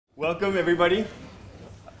Welcome, everybody.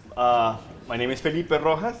 My name is Felipe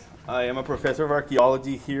Rojas. I am a professor of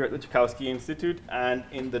archaeology here at the Tchaikovsky Institute and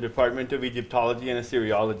in the Department of Egyptology and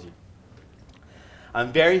Assyriology.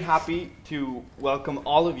 I'm very happy to welcome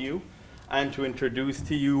all of you and to introduce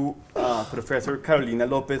to you Professor Carolina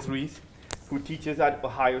López-Ruiz, who teaches at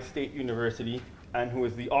Ohio State University and who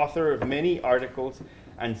is the author of many articles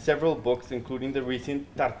and several books, including the recent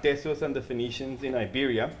Tartessos and the Phoenicians in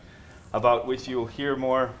Iberia, about which you'll hear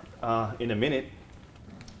more in a minute.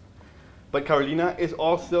 But Carolina is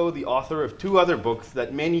also the author of two other books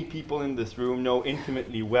that many people in this room know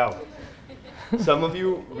intimately well. Some of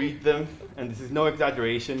you read them, and this is no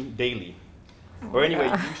exaggeration, daily. Or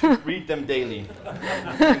anyway, you should read them daily,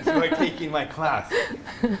 since you are taking my class.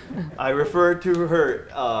 I refer to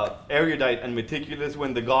her erudite and meticulous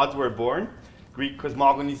When the Gods Were Born, Greek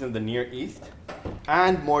Cosmogonies in the Near East,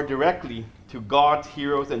 and more directly, to Gods,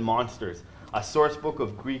 Heroes, and Monsters, a Sourcebook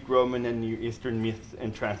of Greek, Roman, and Near Eastern myths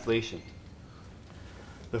and translation.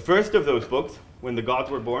 The first of those books, When the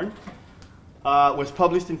Gods Were Born, was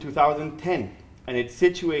published in 2010, and it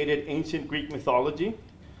situated ancient Greek mythology,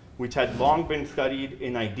 which had long been studied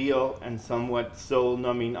in ideal and somewhat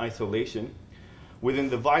soul-numbing isolation, within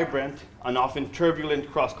the vibrant and often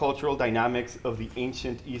turbulent cross-cultural dynamics of the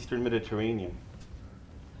ancient Eastern Mediterranean.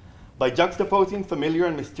 By juxtaposing familiar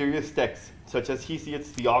and mysterious texts, such as Hesiod's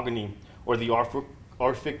Theogony or the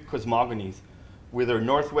Orphic Cosmogonies, with her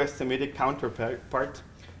Northwest Semitic counterpart,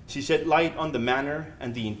 she shed light on the manner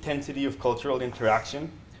and the intensity of cultural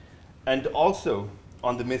interaction, and also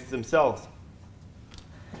on the myths themselves.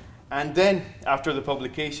 And then, after the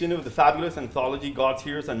publication of the fabulous anthology Gods,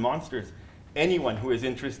 Heroes, and Monsters, anyone who is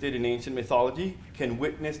interested in ancient mythology can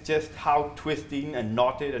witness just how twisting and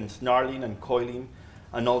knotted and snarling and coiling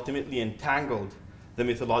and ultimately entangled the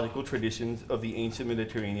mythological traditions of the ancient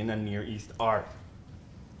Mediterranean and Near East are.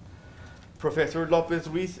 Professor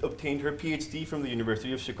López-Ruiz obtained her PhD from the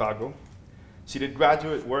University of Chicago. She did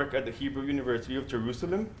graduate work at the Hebrew University of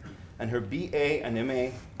Jerusalem and her BA and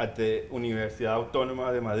MA at the Universidad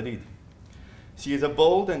Autónoma de Madrid. She is a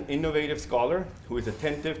bold and innovative scholar who is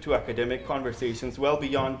attentive to academic conversations well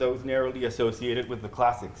beyond those narrowly associated with the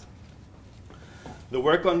classics. The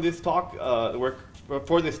work on this talk,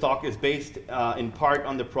 for this talk is based in part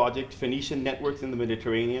on the project Phoenician Networks in the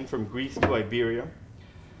Mediterranean from Greece to Iberia,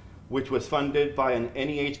 which was funded by an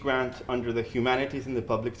NEH grant under the Humanities in the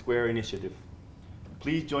Public Square initiative.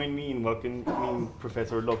 Please join me in welcoming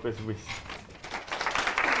Professor López-Ruiz.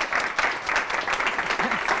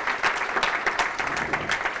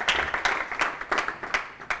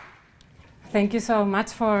 Thank you so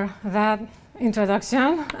much for that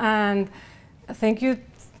introduction, and thank you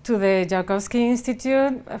to the Tchaikovsky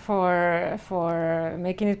Institute for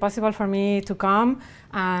making it possible for me to come,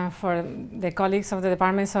 and for the colleagues of the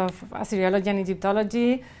departments of Assyriology and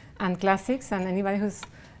Egyptology and Classics, and anybody who's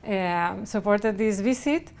supported this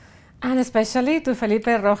visit, and especially to Felipe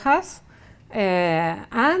Rojas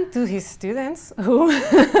and to his students who,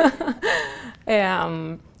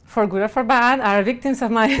 for good or for bad, are victims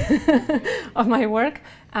of my of my work,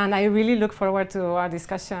 and I really look forward to our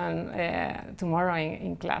discussion tomorrow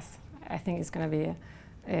in class. I think it's going to be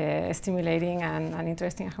stimulating and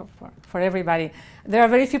interesting, I hope, for everybody. There are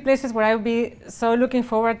very few places where I would be so looking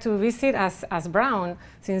forward to visit as Brown,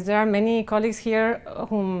 since there are many colleagues here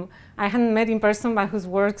whom I hadn't met in person, but whose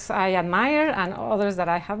works I admire, and others that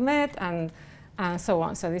I have met, and so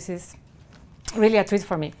on. So this is really a treat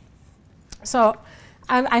for me. So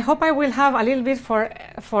I hope I will have a little bit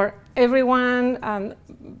for everyone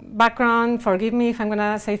background. Forgive me if I'm going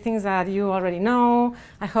to say things that you already know.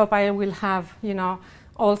 I hope I will have, you know,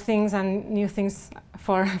 old things and new things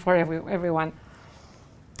for everyone.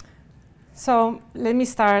 So let me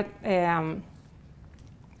start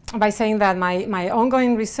by saying that my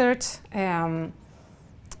ongoing research,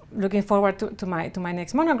 looking forward to my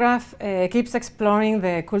next monograph, keeps exploring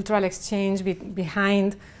the cultural exchange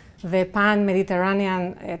behind the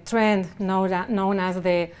pan-Mediterranean trend known as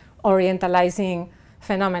the Orientalizing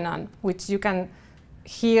phenomenon, which you can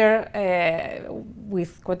hear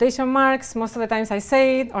with quotation marks. Most of the times I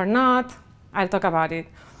say it or not. I'll talk about it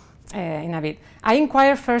in a bit. I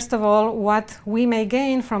inquire, first of all, what we may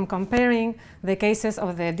gain from comparing the cases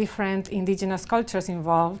of the different indigenous cultures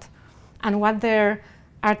involved and what their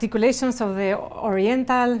articulations of the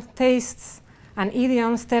Oriental tastes and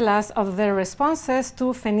idioms tell us of their responses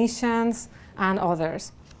to Phoenicians and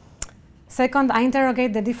others. Second, I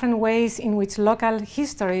interrogate the different ways in which local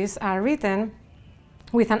histories are written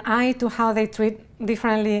with an eye to how they treat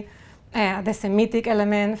differently the Semitic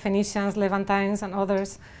element, Phoenicians, Levantines, and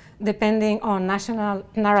others, depending on national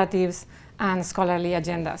narratives and scholarly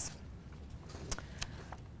agendas.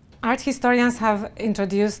 Art historians have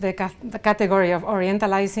introduced the category of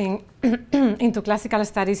orientalizing into classical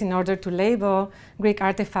studies in order to label Greek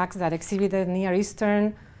artifacts that exhibited Near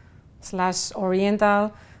Eastern /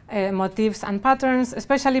 Oriental motifs and patterns,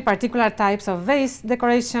 especially particular types of vase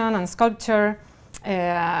decoration and sculpture.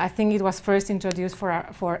 I think it was first introduced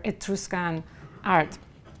for Etruscan art.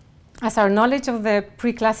 As our knowledge of the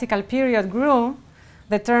pre-classical period grew,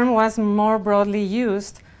 the term was more broadly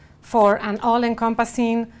used for an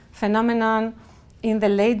all-encompassing phenomenon in the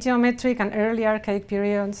late geometric and early archaic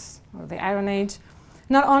periods, or the Iron Age,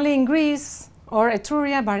 not only in Greece or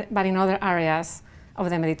Etruria, but in other areas of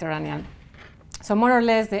the Mediterranean. So more or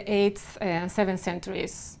less the 8th and 7th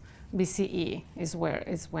centuries BCE is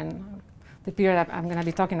when the period I'm going to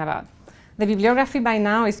be talking about. The bibliography by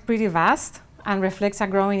now is pretty vast and reflects a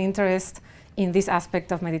growing interest in this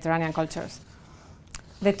aspect of Mediterranean cultures.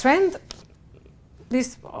 The trend,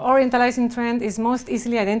 this orientalizing trend, is most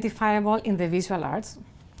easily identifiable in the visual arts,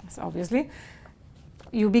 obviously.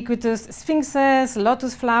 Ubiquitous sphinxes,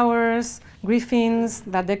 lotus flowers, griffins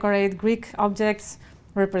that decorate Greek objects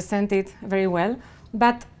represent it very well.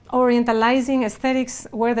 But orientalizing aesthetics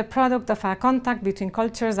were the product of a contact between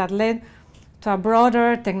cultures that led to a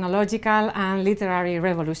broader technological and literary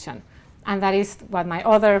revolution. And that is what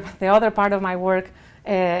the other part of my work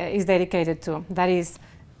is dedicated to. That is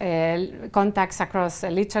contacts across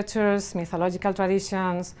literatures, mythological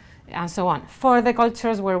traditions, and so on. For the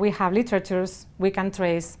cultures where we have literatures, we can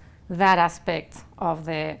trace that aspect of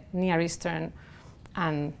the Near Eastern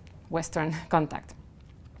and Western contact.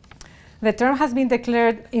 The term has been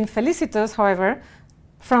declared infelicitous, however,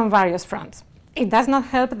 from various fronts. It does not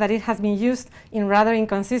help that it has been used in rather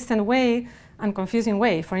inconsistent way and confusing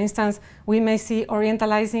way. For instance, we may see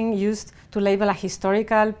orientalizing used to label a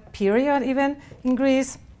historical period even in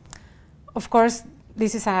Greece. Of course,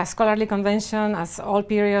 this is a scholarly convention, as all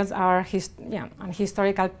periods are, and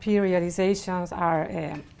historical periodizations are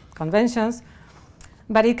conventions,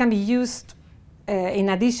 but it can be used in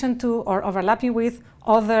addition to or overlapping with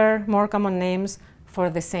other more common names for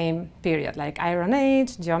the same period, like Iron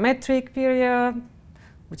Age, geometric period,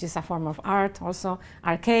 which is a form of art also,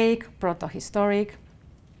 archaic, proto-historic,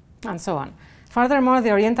 and so on. Furthermore, the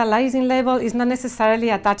orientalizing label is not necessarily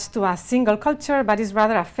attached to a single culture, but is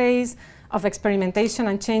rather a phase of experimentation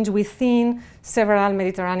and change within several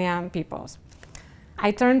Mediterranean peoples.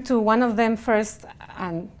 I turn to one of them first,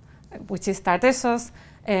 which is Tartessos,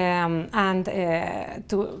 I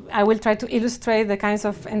will try to illustrate the kinds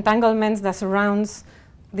of entanglements that surrounds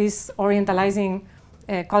these orientalizing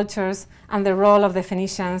cultures and the role of the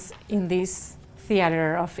Phoenicians in this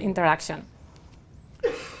theater of interaction.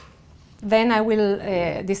 Then I will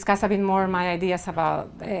discuss a bit more my ideas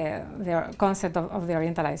about the concept of the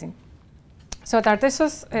orientalizing. So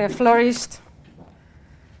Tartessos flourished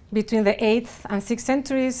between the 8th and 6th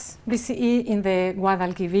centuries BCE in the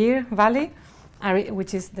Guadalquivir Valley,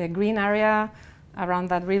 which is the green area around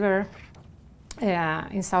that river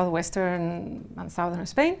in southwestern and southern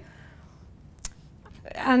Spain.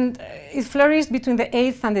 And it flourished between the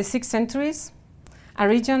 8th and the 6th centuries, a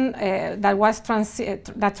region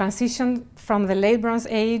that transitioned from the late Bronze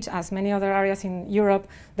Age, as many other areas in Europe.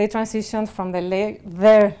 They transitioned from their late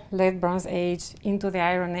Bronze Age into the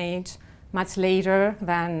Iron Age much later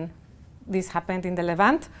than this happened in the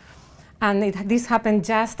Levant. And this happened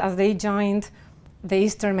just as they joined the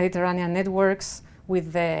Eastern Mediterranean networks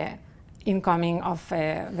with the incoming of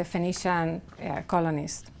the Phoenician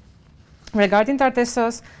colonists. Regarding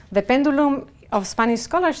Tartessos, the pendulum of Spanish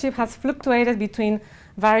scholarship has fluctuated between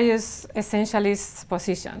various essentialist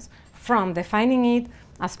positions, from defining it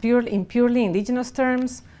as in purely indigenous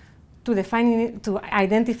terms to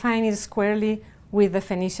identifying it squarely with the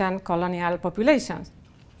Phoenician colonial populations.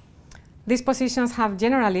 These positions have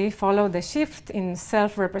generally followed the shift in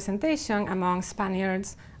self-representation among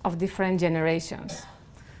Spaniards of different generations.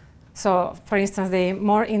 So, for instance, the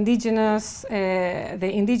more indigenous,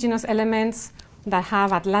 elements that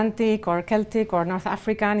have Atlantic or Celtic or North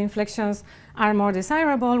African inflections are more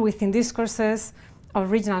desirable within discourses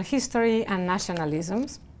of regional history and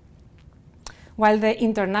nationalisms, while the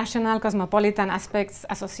international cosmopolitan aspects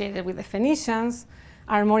associated with the Phoenicians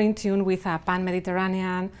are more in tune with a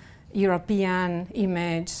pan-Mediterranean European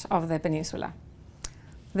image of the peninsula.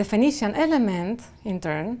 The Phoenician element, in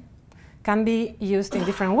turn, can be used in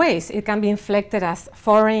different ways. It can be inflected as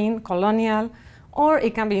foreign, colonial, or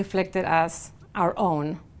it can be inflected as our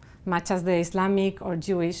own, much as the Islamic or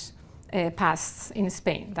Jewish pasts in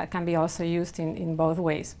Spain. That can be also used in both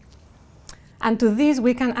ways. And to this,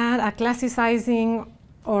 we can add a classicizing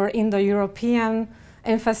or Indo-European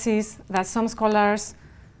emphasis that some scholars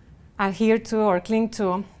adhere to or cling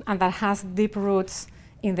to, and that has deep roots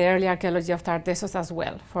in the early archaeology of Tartessos as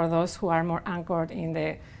well, for those who are more anchored in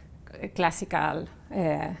the classical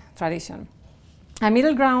tradition. A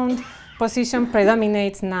middle ground position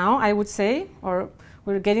predominates now, I would say, or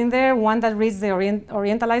we're getting there, one that reads the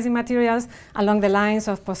orientalizing materials along the lines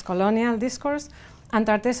of post-colonial discourse, and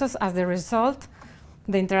Tartessos as the result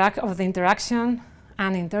of the interaction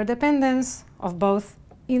and interdependence of both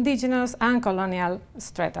indigenous and colonial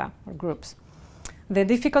strata or groups. The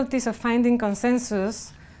difficulties of finding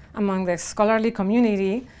consensus among the scholarly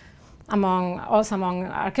community, also among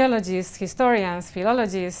archaeologists, historians,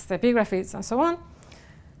 philologists, epigraphists, and so on,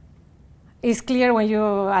 is clear when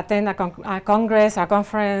you attend a congress, a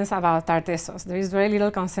conference about Tartessos. There is very little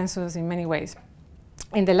consensus in many ways.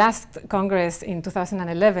 In the last congress in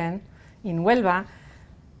 2011 in Huelva,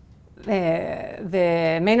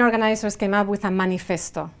 the main organizers came up with a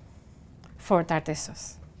manifesto for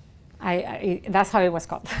Tartessos. That's how it was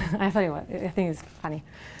called. I think it's funny.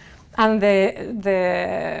 And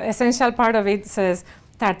the essential part of it says,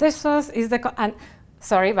 Tartessos is the,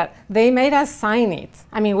 sorry, but they made us sign it.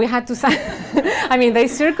 I mean, we had to sign, I mean, they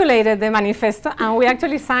circulated the manifesto, and we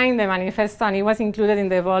actually signed the manifesto, and it was included in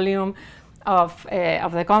the volume of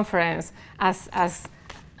the conference,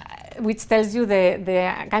 which tells you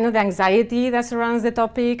the kind of the anxiety that surrounds the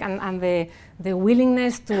topic, and the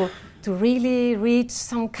willingness to really reach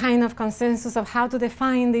some kind of consensus of how to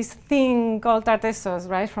define this thing called Tartessos,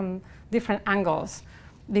 right, from different angles,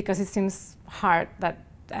 because it seems hard that,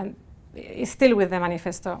 and it's still with the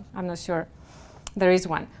manifesto, I'm not sure there is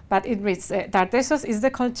one, but it reads, Tartessos is the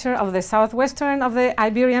culture of the southwestern of the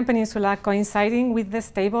Iberian Peninsula coinciding with the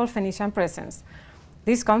stable Phoenician presence.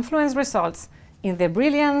 This confluence results in the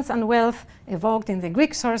brilliance and wealth evoked in the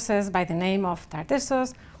Greek sources by the name of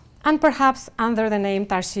Tartessos, and perhaps under the name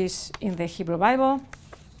Tarshish in the Hebrew Bible,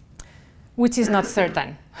 which is not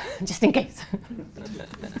certain, just in case.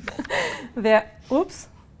 The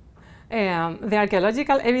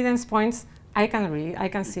archaeological evidence points, I can read, I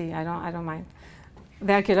can see, I don't mind.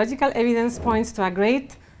 The archaeological evidence points to a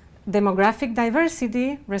great demographic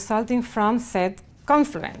diversity resulting from said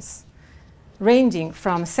confluence, ranging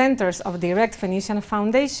from centers of direct Phoenician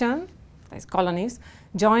foundation, as colonies,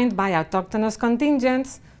 joined by autochthonous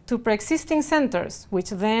contingents, to pre-existing centers, which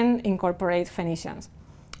then incorporate Phoenicians.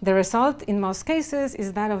 The result, in most cases,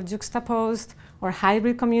 is that of juxtaposed or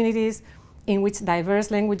hybrid communities in which diverse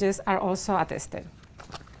languages are also attested.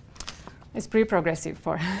 It's pretty progressive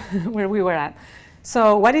for where we were at.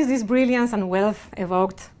 So what is this brilliance and wealth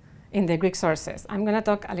evoked in the Greek sources? I'm going to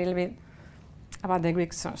talk a little bit about the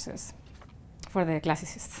Greek sources for the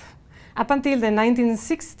classicists. Up until the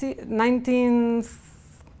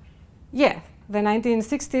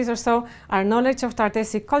 1960s or so, our knowledge of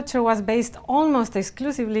Tartessic culture was based almost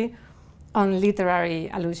exclusively on literary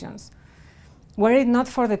allusions. Were it not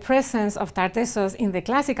for the presence of Tartessos in the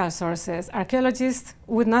classical sources, archaeologists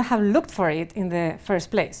would not have looked for it in the first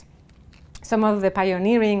place. Some of the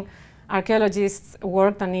pioneering archaeologists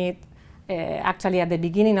worked on it actually at the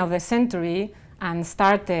beginning of the century and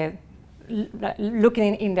started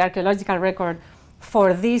looking in the archaeological record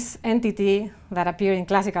for this entity that appeared in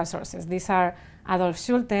classical sources. These are Adolf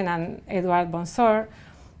Schulten and Eduard Bonsor.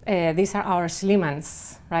 These are our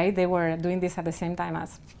Schliemans, right? They were doing this at the same time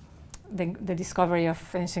as the discovery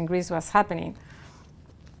of ancient Greece was happening.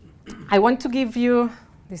 I want to give you,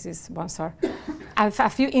 this is Bonsor, a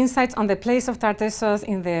few insights on the place of Tartessos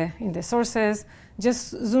in the sources,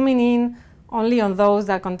 just zooming in only on those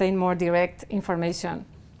that contain more direct information.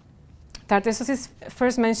 Tartessos is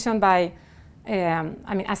first mentioned by,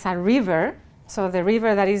 as a river, so the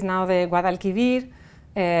river that is now the Guadalquivir,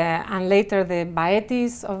 and later the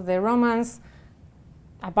Baetis of the Romans.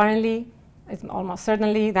 Apparently, it's almost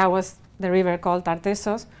certainly, that was the river called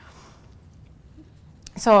Tartessos.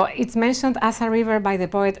 So it's mentioned as a river by the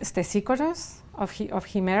poet Stesichoros of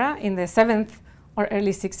Himera in the 7th or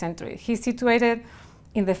early 6th century. He's situated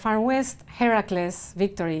in the far west Heracles'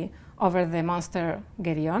 victory over the monster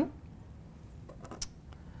Geryon.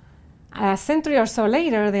 A century or so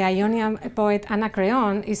later, the Ionian poet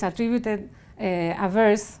Anacreon is attributed a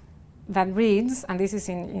verse that reads, and this is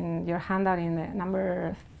in your handout in the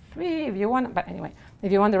number 3 if you want, but anyway,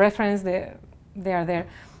 if you want the reference, they are there.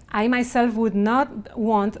 I myself would not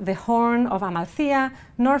want the horn of Amalthea,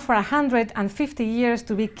 nor for 150 years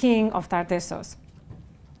to be king of Tartessos.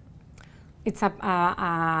 It's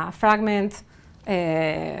a fragment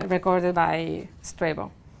recorded by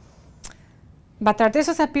Strabo. But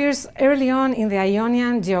Tartessos appears early on in the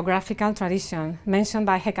Ionian geographical tradition, mentioned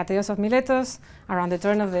by Hecateios of Miletos around the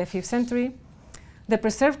turn of the 5th century. The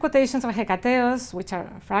preserved quotations of Hecataeus, which are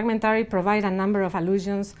fragmentary, provide a number of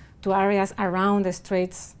allusions to areas around the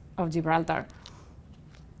Straits of Gibraltar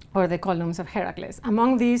or the columns of Heracles.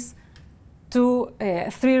 Among these, two or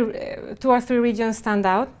three regions stand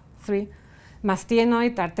out,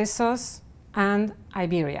 Mastienoid, Tartessos, and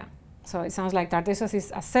Iberia. So it sounds like Tartessos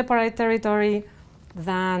is a separate territory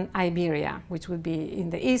than Iberia, which would be in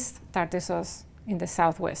the east, Tartessos in the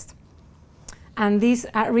southwest. And these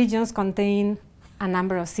regions contain a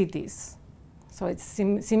number of cities. So it's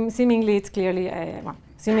seemingly it's clearly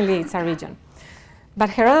seemingly it's a region.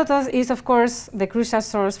 But Herodotus is, of course, the crucial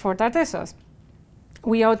source for Tartessos.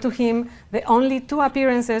 We owe to him the only two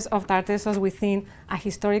appearances of Tartessos within a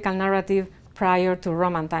historical narrative prior to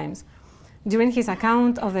Roman times. During his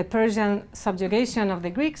account of the Persian subjugation of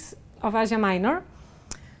the Greeks of Asia Minor,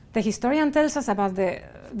 the historian tells us about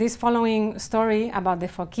this following story about the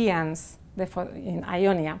Phoenicians in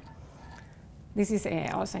Ionia. This is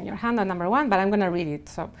also in your handout, number 1, but I'm going to read it.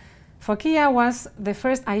 So, Phocia was the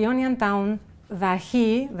first Ionian town that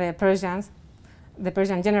the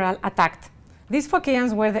Persian general, attacked. These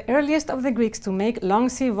Phocians were the earliest of the Greeks to make long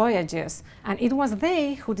sea voyages, and it was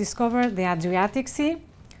they who discovered the Adriatic Sea,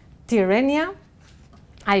 Tyrrhenia,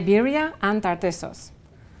 Iberia, and Tartessos.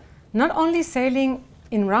 Not only sailing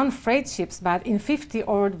in round freight ships, but in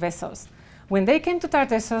 50-oared vessels. When they came to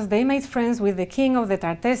Tartessos, they made friends with the king of the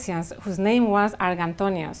Tartessians, whose name was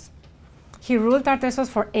Argantonius. He ruled Tartessos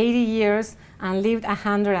for 80 years and lived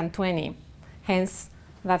 120, hence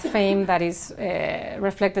that fame that is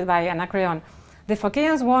reflected by Anacreon. The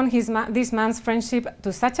Phocians won this man's friendship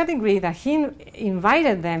to such a degree that he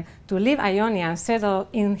invited them to leave Ionia and settle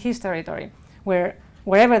in his territory,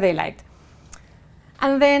 wherever they liked.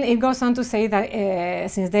 And then it goes on to say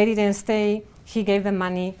that since they didn't stay, he gave them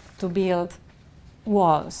money to build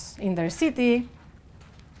walls in their city,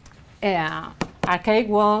 archaic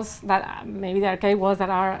walls that maybe the archaic walls that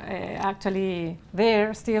are actually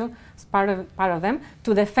there still, as part of them,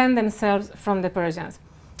 to defend themselves from the Persians.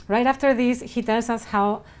 Right after this, he tells us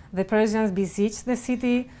how the Persians besieged the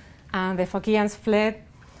city and the Phocians fled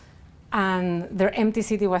and their empty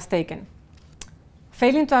city was taken.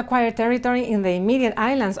 Failing to acquire territory in the immediate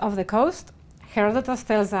islands of the coast, Herodotus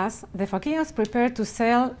tells us the Phocians prepared to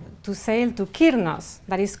sail to Kyrnos,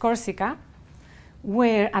 that is Corsica,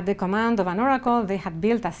 where at the command of an oracle they had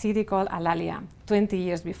built a city called Alalia 20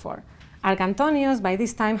 years before. Argantonius by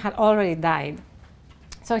this time had already died.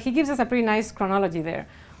 So he gives us a pretty nice chronology there.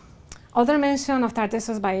 Other mention of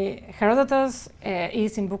Tartessos by Herodotus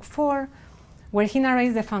is in Book 4, where he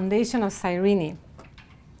narrates the foundation of Cyrene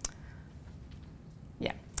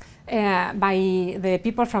by the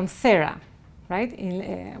people from Thera, right?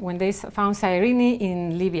 When they found Cyrene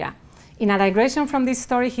in Libya. In a digression from this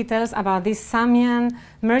story, he tells about this Samian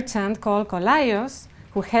merchant called Kolaios,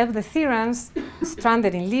 who helped the Theraans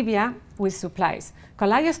stranded in Libya with supplies.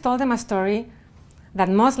 Kolaios told them a story that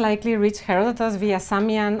most likely reached Herodotus via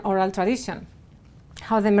Samian oral tradition,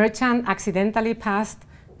 how the merchant accidentally passed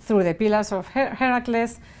through the pillars of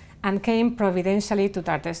Heracles and came providentially to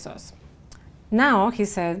Tartessos. Now, he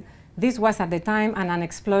said, this was at the time an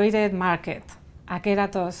unexploited market, a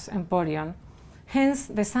Keratos emporion. Hence,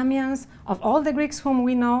 the Samians, of all the Greeks whom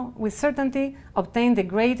we know with certainty, obtained the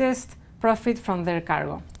greatest profit from their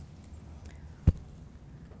cargo.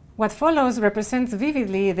 What follows represents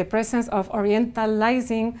vividly the presence of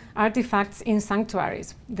orientalizing artifacts in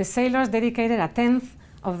sanctuaries. The sailors dedicated a tenth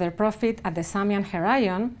of their profit at the Samian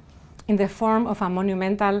Heraion in the form of a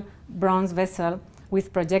monumental bronze vessel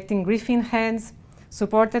with projecting griffin heads,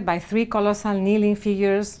 supported by 3 colossal kneeling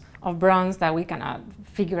figures of bronze that we cannot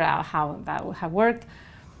figure out how that would have worked.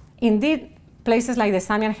 Indeed, places like the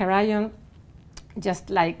Samian Heraion, just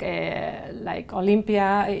like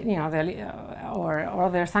Olympia, or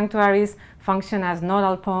other sanctuaries, function as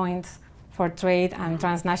nodal points for trade and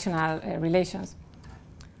transnational relations.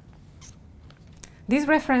 These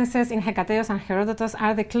references in Hecataeus and Herodotus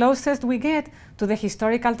are the closest we get to the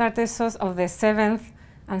historical Tartessos of the 7th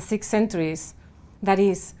and 6th centuries, that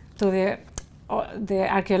is, to the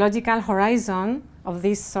archaeological horizon of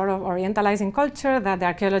this sort of orientalizing culture that the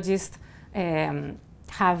archaeologists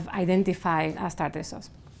have identified as Tartessos.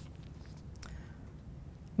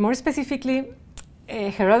 More specifically,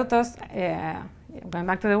 Herodotus, going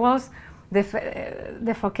back to the walls, the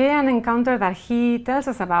Phocian encounter that he tells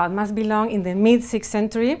us about must belong in the mid-6th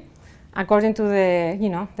century, according to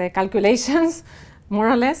the calculations, more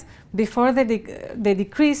or less, before the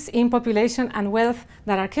decrease in population and wealth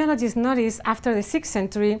that archaeologists notice after the 6th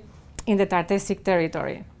century in the Tartessic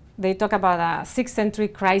territory. They talk about a 6th century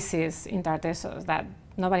crisis in Tartessos that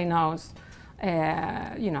nobody knows,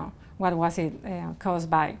 what was it caused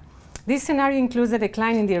by. This scenario includes the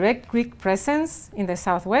decline in direct Greek presence in the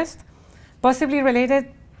southwest, possibly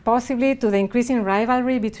related to the increasing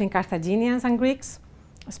rivalry between Carthaginians and Greeks,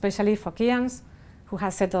 especially Phoenicians, who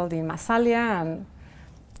had settled in Massalia and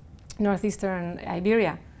northeastern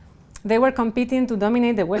Iberia. They were competing to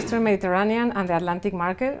dominate the Western Mediterranean and the Atlantic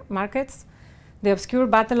markets. The obscure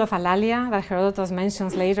Battle of Alalia that Herodotus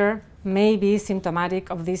mentions later may be symptomatic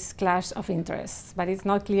of this clash of interests, but it's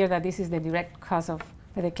not clear that this is the direct cause of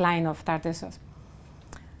the decline of Tartessos.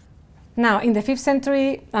 Now, in the 5th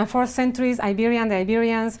century and 4th centuries, Iberia and the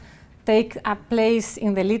Iberians take a place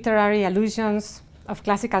in the literary allusions of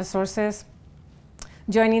classical sources,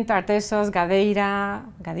 joining Tartessos,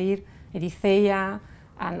 Gadir, Erytheia,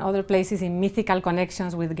 and other places in mythical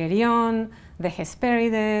connections with Geryon, the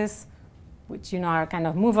Hesperides, which are kind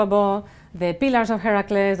of movable, the pillars of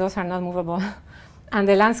Heracles, those are not movable, and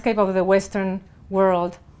the landscape of the Western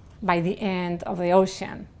world by the end of the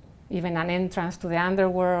ocean. Even an entrance to the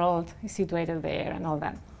underworld is situated there and all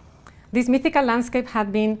that. This mythical landscape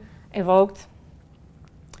had been evoked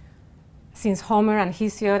since Homer and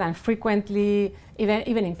Hesiod, and frequently,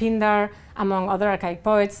 even in Pindar, among other archaic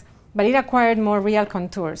poets, but it acquired more real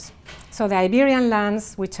contours. So the Iberian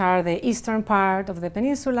lands, which are the eastern part of the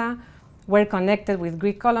peninsula, were connected with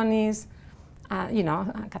Greek colonies,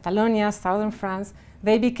 Catalonia, southern France.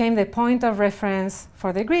 They became the point of reference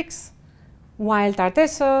for the Greeks, while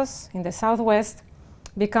Tartessos in the southwest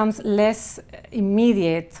becomes less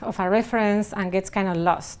immediate of a reference and gets kind of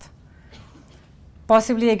lost.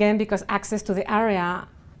 Possibly again because access to the area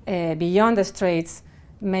beyond the straits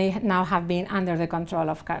may now have been under the control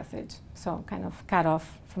of Carthage, so kind of cut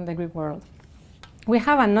off from the Greek world. We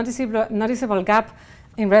have a noticeable gap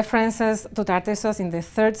in references to Tartessos in the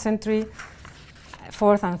 3rd century,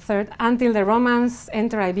 4th and 3rd, until the Romans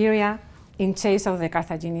enter Iberia in chase of the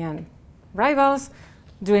Carthaginian rivals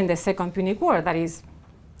during the Second Punic War, that is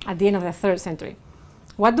at the end of the 3rd century.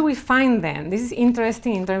 What do we find then? This is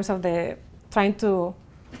interesting in terms of trying to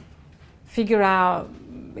figure out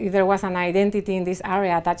if there was an identity in this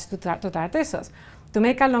area attached to Tartessos. To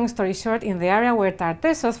make a long story short, in the area where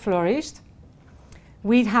Tartessos flourished,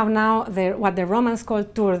 we have now what the Romans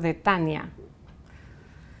called Turdetania.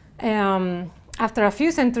 After a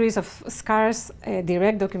few centuries of scarce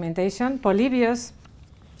direct documentation, Polybius'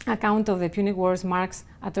 account of the Punic Wars marks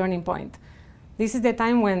a turning point. This is the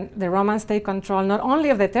time when the Romans take control not only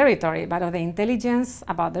of the territory, but of the intelligence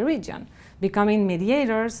about the region, becoming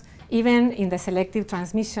mediators even in the selective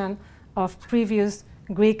transmission of previous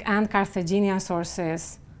Greek and Carthaginian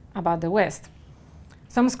sources about the West.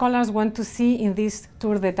 Some scholars want to see in this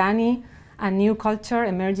Turdetani a new culture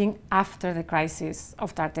emerging after the crisis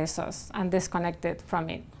of Tartessos and disconnected from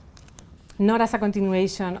it, not as a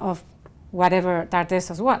continuation of whatever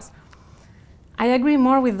Tartessos was. I agree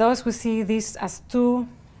more with those who see this as two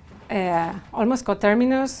almost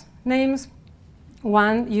coterminous names,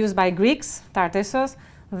 one used by Greeks, Tartessos,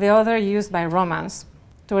 the other used by Romans,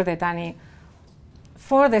 Turdetani,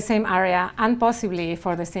 for the same area and possibly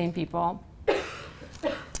for the same people.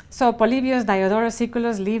 So Polybius, Diodorus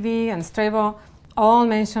Siculus, Livy, and Strabo all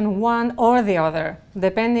mention one or the other,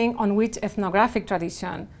 depending on which ethnographic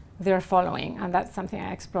tradition they're following. And that's something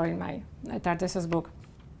I explore in my Tartessos book.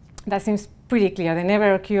 That seems pretty clear. They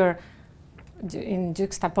never occur in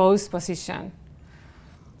juxtaposed position.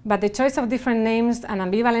 But the choice of different names and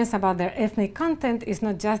ambivalence about their ethnic content is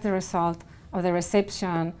not just the result of the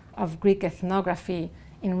reception of Greek ethnography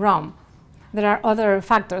in Rome. There are other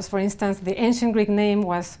factors. For instance, the ancient Greek name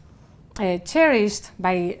was cherished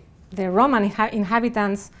by the Roman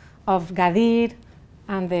inhabitants of Gadir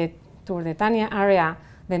and the Turdetania area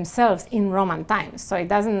themselves in Roman times. So it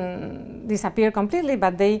doesn't disappear completely,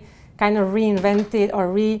 but they kind of reinvent it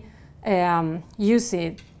or use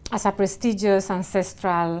it as a prestigious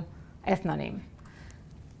ancestral ethnonym.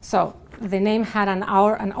 So the name had an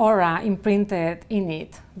aura imprinted in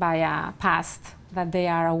it by a past that they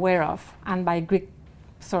are aware of, and by Greek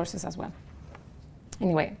sources as well.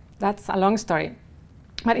 Anyway, that's a long story.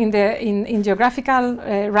 But in geographical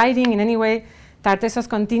writing, in any way, Tartessos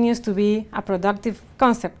continues to be a productive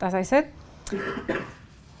concept, as I said.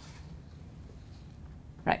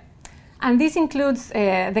 Right. And this includes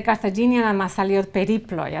the Carthaginian and Massaliot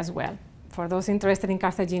periploi as well, for those interested in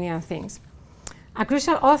Carthaginian things. A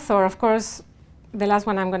crucial author, of course, the last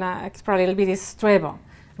one I'm going to explore a little bit, is Strabo,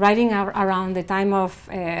 writing around the time of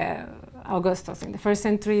Augustus, in the 1st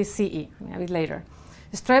century CE, a bit later.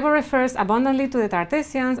 Strabo refers abundantly to the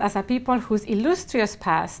Tartessians as a people whose illustrious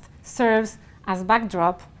past serves as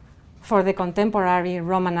backdrop for the contemporary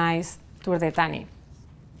Romanized Turdetani.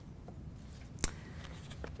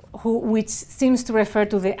 which seems to refer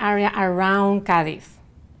to the area around Cádiz.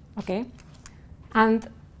 Okay?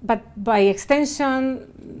 But by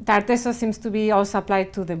extension, Tartessos seems to be also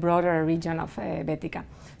applied to the broader region of Bética.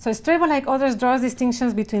 So Strabo, like others, draws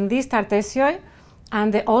distinctions between these Tartessioi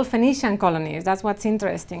and the old Phoenician colonies. That's what's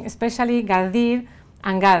interesting, especially Gadir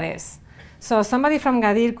and Gades. So somebody from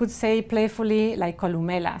Gadir could say playfully, like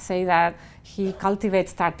Columella, say that he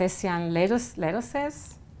cultivates Tartessian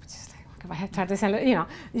lettuces, which is like, Tartessian, you know,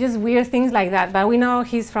 just weird things like that. But we know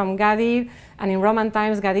he's from Gadir, and in Roman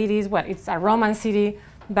times, Gadir is, well, it's a Roman city,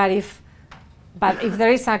 but if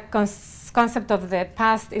there is a concept of the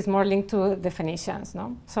past, it's more linked to the Phoenicians,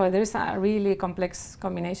 no? So there is a really complex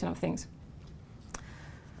combination of things.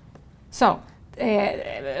 So,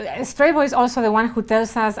 Strabo is also the one who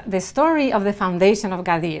tells us the story of the foundation of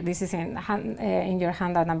Gadir. This is in your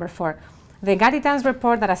handout number 4. The Gaditans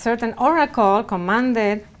report that a certain oracle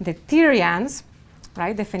commanded the Tyrians,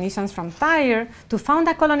 right, the Phoenicians from Tyre, to found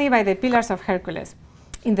a colony by the Pillars of Hercules.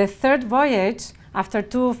 In the 3rd voyage, after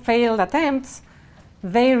 2 failed attempts,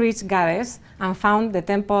 they reached Gades and found the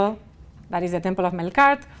temple, that is the temple of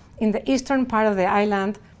Melkart, in the eastern part of the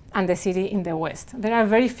island and the city in the west. There are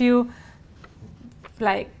very few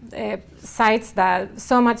sites that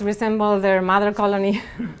so much resemble their mother colony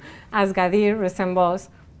as Gadir resembles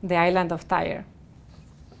the island of Tyre.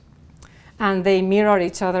 And they mirror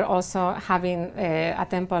each other, also having a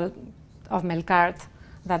temple of Melkart,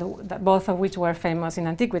 that both of which were famous in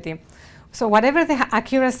antiquity. So whatever the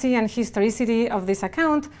accuracy and historicity of this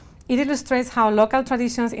account, it illustrates how local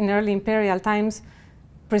traditions in early imperial times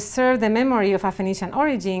preserve the memory of a Phoenician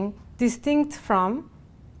origin, distinct from,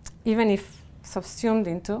 even if subsumed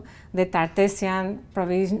into, the Tartessian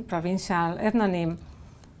provincial ethnonym,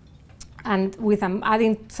 and with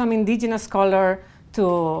adding some indigenous color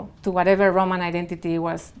to whatever Roman identity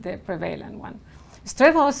was the prevalent one.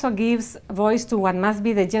 Strabo also gives voice to what must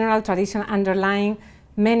be the general tradition underlying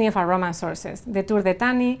many of our Roman sources. The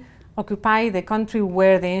Turdetani occupy the country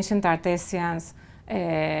where the ancient Tartessians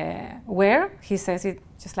were. He says it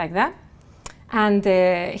just like that. And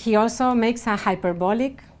he also makes a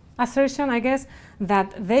hyperbolic assertion, I guess,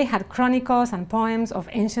 that they had chronicles and poems of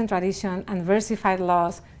ancient tradition and versified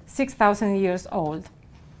laws 6,000 years old,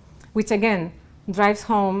 which again drives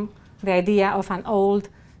home the idea of an old,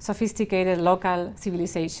 sophisticated local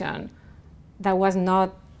civilization that was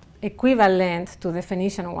not equivalent to the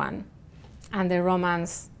Phoenician one, and the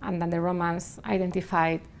Romans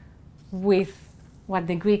identified with what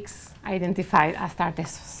the Greeks identified as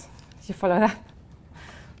Tartessos. You follow that,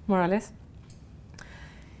 more or less?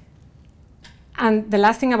 And the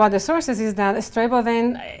last thing about the sources is that Strabo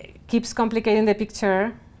then keeps complicating the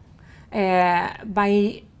picture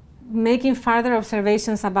by making further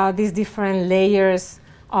observations about these different layers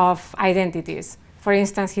of identities. For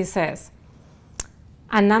instance, he says,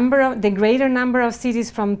 the greater number of cities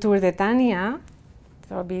from Turdetania,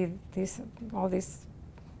 so will be all this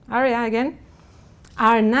area again,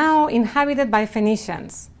 are now inhabited by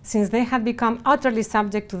Phoenicians, since they had become utterly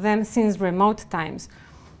subject to them since remote times.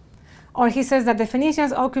 Or he says that the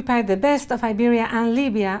Phoenicians occupied the best of Iberia and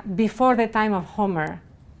Libya before the time of Homer,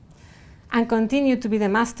 and continued to be the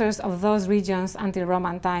masters of those regions until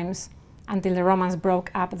Roman times, until the Romans broke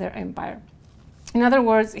up their empire. In other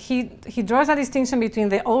words, he draws a distinction between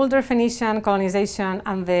the older Phoenician colonization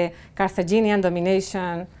and the Carthaginian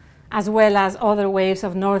domination, as well as other waves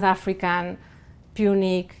of North African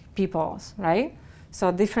Punic peoples, right?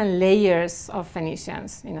 So different layers of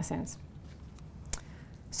Phoenicians, in a sense.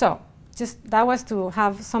 So just that was to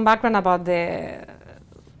have some background about the,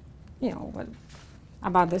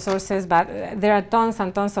 about the sources, but there are tons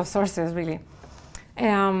and tons of sources, really.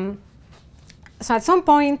 So at some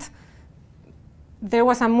point, there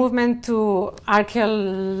was a movement to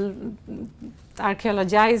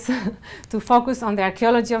archaeologize, to focus on the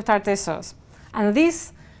archaeology of Tartessos. And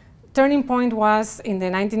this turning point was in the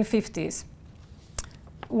 1950s,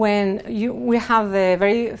 when we have the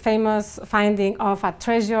very famous finding of a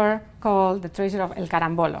treasure called the treasure of El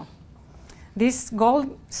Carambolo. This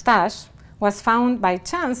gold stash was found by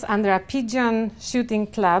chance under a pigeon shooting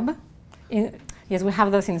club. Yes, we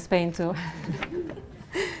have those in Spain too.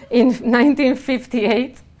 In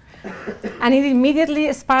 1958, and it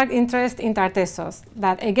immediately sparked interest in Tartessos.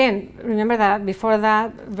 That again, remember that before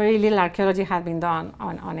that, very little archaeology had been done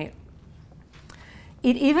on it.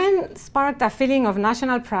 It even sparked a feeling of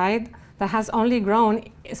national pride that has only grown,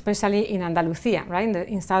 especially in Andalusia, right,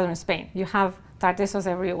 in southern Spain. You have Tartessos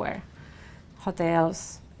everywhere,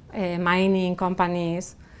 hotels, mining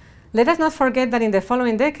companies. Let us not forget that in the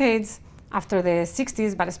following decades, after the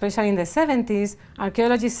 60s, but especially in the 70s,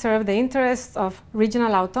 archaeology served the interests of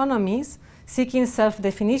regional autonomies seeking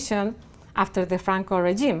self-definition after the Franco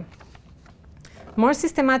regime. More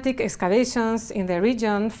systematic excavations in the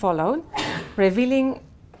region followed, revealing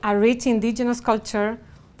a rich indigenous culture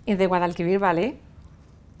in the Guadalquivir Valley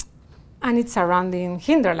and its surrounding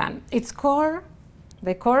hinterland. Its core,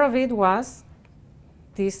 the core of it was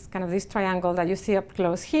this triangle that you see up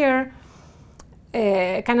close here,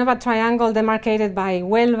 kind of a triangle demarcated by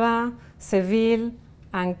Huelva, Seville,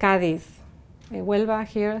 and Cádiz. Huelva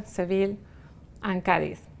here, Seville, and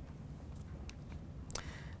Cádiz.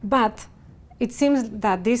 But it seems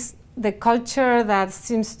that the culture that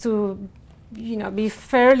seems to be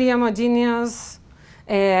fairly homogeneous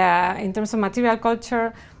in terms of material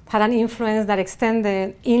culture had an influence that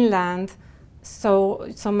extended inland so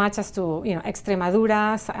much as to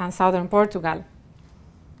Extremadura and southern Portugal.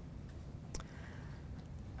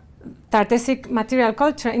 Tartessic material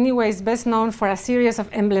culture, anyway, is best known for a series of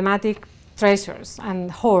emblematic treasures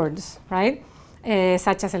and hoards, right?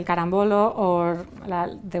 Such as El Carambolo or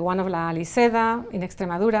the one of La Liceda in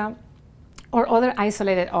Extremadura, or other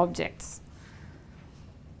isolated objects.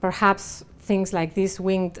 Perhaps things like this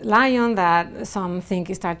winged lion that some think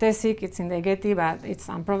is Tartessic, it's in the Getty, but it's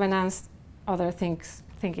on provenance. Others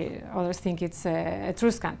think it's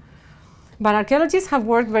Etruscan. But archaeologists have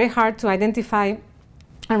worked very hard to identify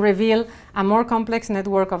and reveal a more complex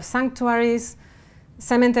network of sanctuaries,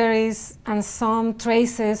 cemeteries, and some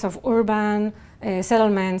traces of urban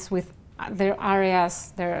settlements with their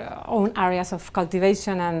own areas of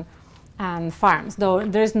cultivation and farms, though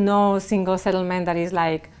there's no single settlement that is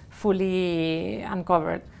like fully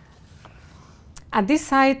uncovered. At this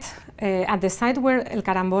site, at the site where El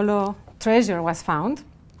Carambolo treasure was found,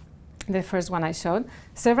 the first one I showed,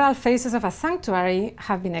 several phases of a sanctuary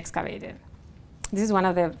have been excavated. This is one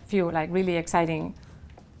of the few really exciting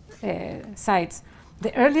sites.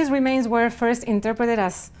 The earliest remains were first interpreted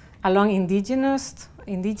as along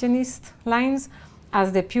indigenist lines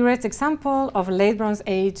as the purest example of late Bronze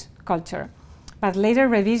Age culture. But later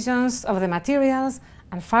revisions of the materials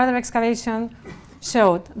and further excavation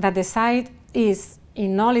showed that the site is,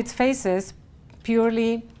 in all its phases,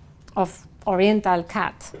 purely of Oriental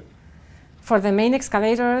cut. For the main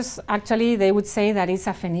excavators, actually, they would say that it's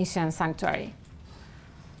a Phoenician sanctuary.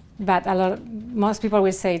 But most people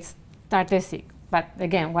will say it's Tartessic. But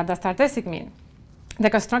again, what does Tartessic mean? The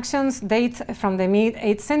constructions date from the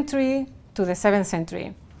mid-8th century to the 7th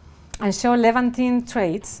century and show Levantine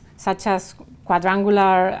traits such as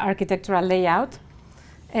quadrangular architectural layout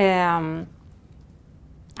and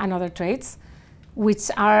other traits, which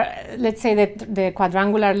are, let's say that the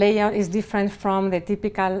quadrangular layout is different from the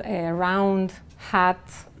typical round hat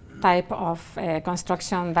type of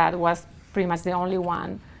construction that was pretty much the only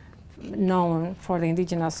one known for the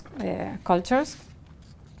indigenous cultures.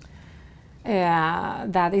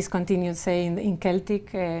 That is continued, say, in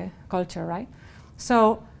Celtic culture, right?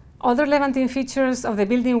 So other Levantine features of the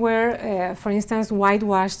building were, for instance,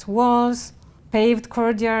 whitewashed walls, paved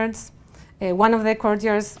courtyards. One of the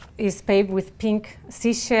courtyards is paved with pink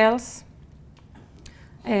seashells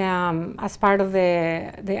as part of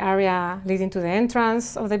the area leading to the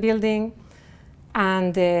entrance of the building.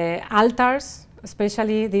 And the altars,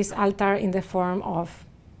 especially this altar in the form of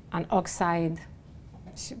an oxide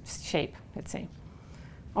shape, let's say.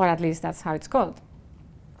 Or at least that's how it's called,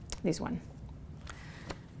 this one.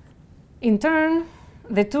 In turn,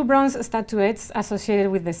 the two bronze statuettes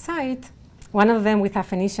associated with the site, one of them with a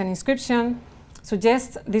Phoenician inscription,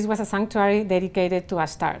 suggests this was a sanctuary dedicated to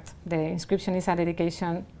Astarte. The inscription is a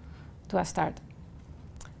dedication to Astarte.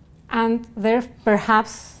 And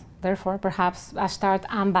therefore, perhaps Astarte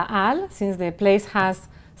and Baal, since the place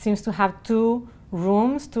seems to have two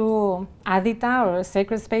rooms, two adita or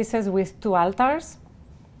sacred spaces with two altars.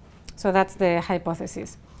 So that's the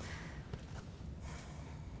hypothesis.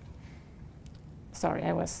 Sorry,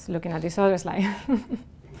 I was looking at this other slide.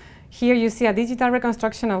 Here you see a digital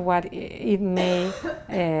reconstruction of what it may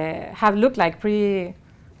have looked like. Pretty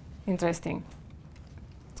interesting.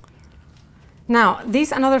 Now,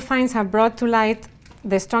 these and other finds have brought to light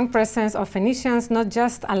the strong presence of Phoenicians not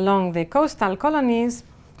just along the coastal colonies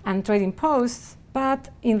and trading posts, but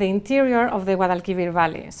in the interior of the Guadalquivir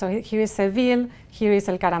Valley. So here is Seville, here is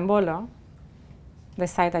El Carambolo, the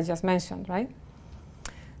site I just mentioned, right?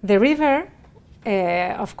 The river,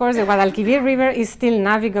 of course, the Guadalquivir River is still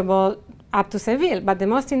navigable up to Seville, but the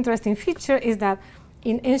most interesting feature is that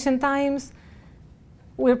in ancient times,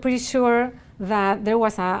 we're pretty sure that there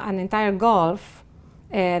was an entire gulf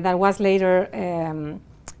that was later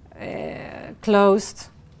closed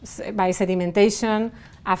by sedimentation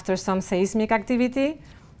after some seismic activity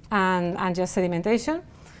and just sedimentation.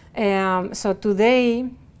 So today,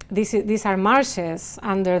 these are marshes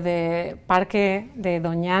under the Parque de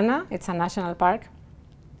Doñana. It's a national park.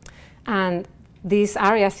 And this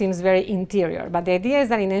area seems very interior. But the idea is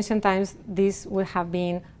that in ancient times, this would have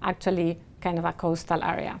been actually kind of a coastal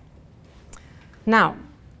area. Now,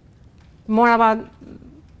 more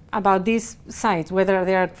about these sites, whether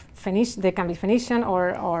they can be Phoenician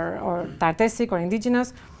or Tartessic or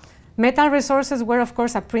indigenous. Metal resources were, of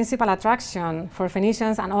course, a principal attraction for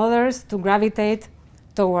Phoenicians and others to gravitate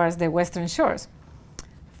towards the western shores.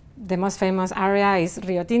 The most famous area is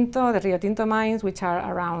Rio Tinto, the Rio Tinto mines, which are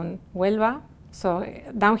around Huelva. So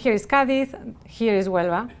down here is Cádiz, here is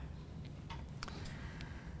Huelva.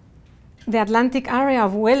 The Atlantic area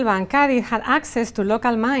of Huelva and Cádiz had access to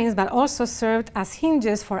local mines, but also served as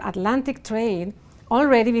hinges for Atlantic trade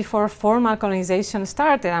already before formal colonization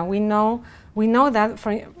started. And we know that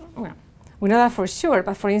for sure.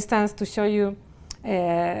 But for instance, to show you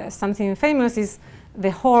something famous is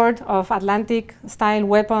the hoard of Atlantic-style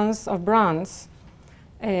weapons of bronze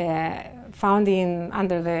found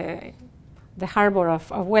under the harbor of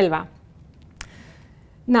Huelva.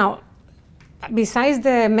 Now, besides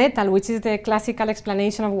the metal, which is the classical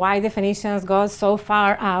explanation of why the Phoenicians got so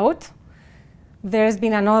far out, there's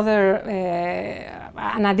been an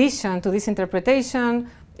addition to this interpretation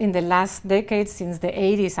in the last decade, since the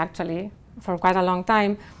 80s actually, for quite a long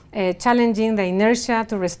time, challenging the inertia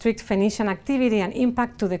to restrict Phoenician activity and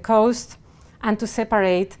impact to the coast and to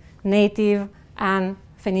separate native and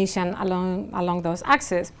Phoenician along those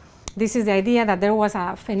axes. This is the idea that there was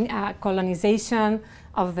a colonization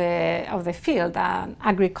of the field,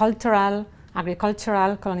 agricultural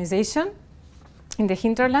colonization in the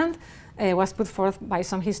hinterland. Was put forth by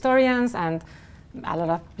some historians, and a lot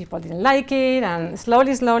of people didn't like it, and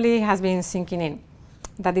slowly has been sinking in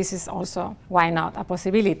that this is also, why not, a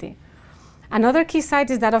possibility. Another key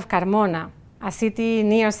site is that of Carmona, a city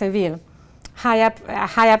near Seville, a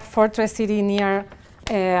high up fortress city near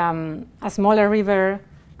a smaller river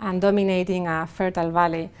and dominating a fertile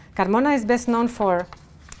valley. Carmona is best known for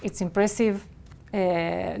its impressive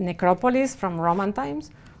necropolis from Roman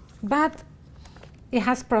times, but it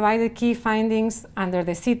has provided key findings under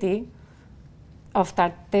the city of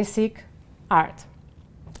Tartessic art,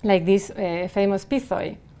 like this famous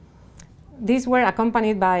pithoi. These were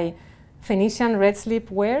accompanied by Phoenician red slip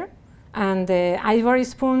ware and ivory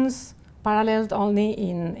spoons paralleled only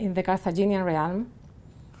in the Carthaginian realm.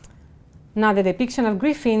 Now, the depiction of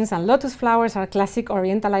griffins and lotus flowers are classic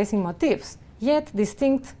orientalizing motifs, yet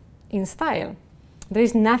distinct in style. There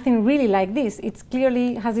is nothing really like this. It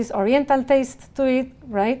clearly has this oriental taste to it,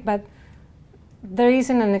 right? But there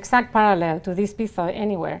isn't an exact parallel to this pithoi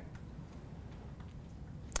anywhere.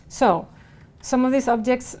 So, some of these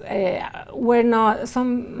objects were not,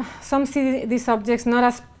 some see these objects not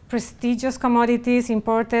as prestigious commodities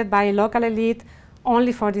imported by local elite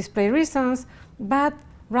only for display reasons, but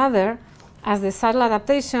rather as the subtle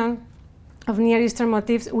adaptation of Near Eastern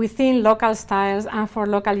motifs within local styles and for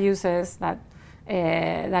local uses that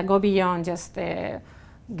go beyond just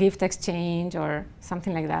gift exchange or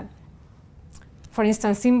something like that. For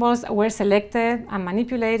instance, symbols were selected and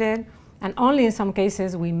manipulated, and only in some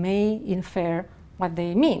cases we may infer what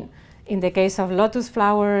they mean. In the case of lotus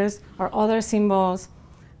flowers or other symbols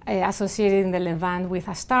associated in the Levant with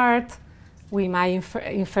Astarte, we might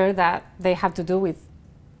infer that they have to do with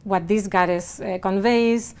what this goddess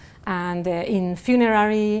conveys, and in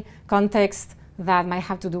funerary context, that might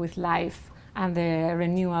have to do with life and the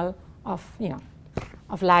renewal of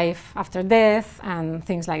life after death and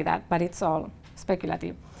things like that. But it's all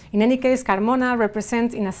speculative. In any case, Carmona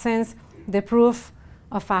represents, in a sense, the proof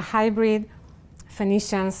of a hybrid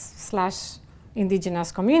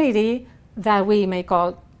Phoenicians/indigenous community that we may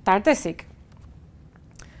call Tartessic.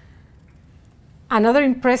 Another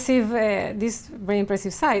impressive, this very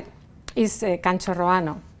impressive site is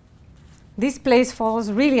Canchorroano. This place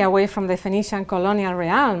falls really away from the Phoenician colonial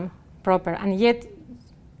realm proper, and yet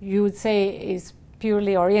you would say is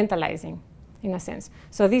purely orientalizing in a sense.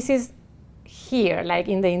 So this is here, like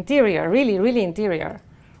in the interior, really interior.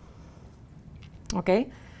 Okay?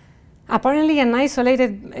 Apparently an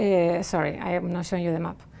isolated, sorry, I am not showing you the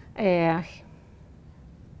map.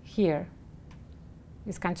 Here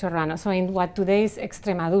is Canchorroano. So in what today is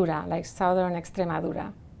Extremadura, like southern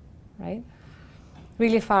Extremadura, right?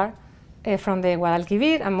 Really far from the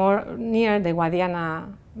Guadalquivir and more near the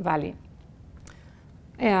Guadiana Valley.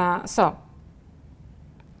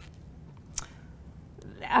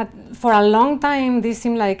 For a long time, this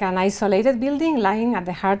seemed like an isolated building lying at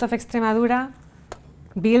the heart of Extremadura,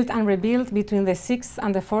 built and rebuilt between the 6th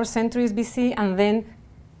and the 4th centuries BC, and then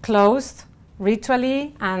closed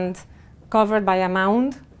ritually and covered by a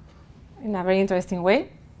mound in a very interesting way.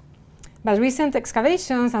 But recent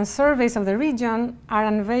excavations and surveys of the region are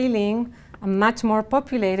unveiling a much more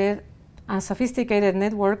populated and sophisticated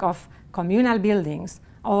network of communal buildings,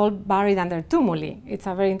 all buried under tumuli. It's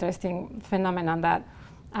a very interesting phenomenon that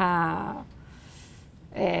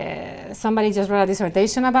somebody just wrote a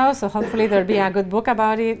dissertation about, so hopefully there'll be a good book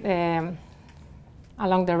about it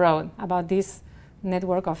along the road, about this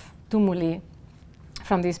network of tumuli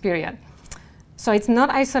from this period. So it's not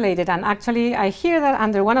isolated, and actually I hear that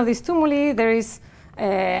under one of these tumuli there is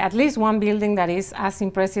at least one building that is as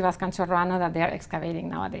impressive as Canchorroano that they are excavating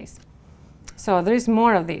nowadays. So there is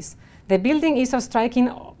more of this. The building is of striking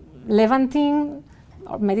Levantine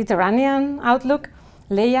or Mediterranean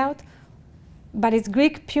layout, but its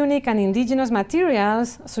Greek, Punic, and indigenous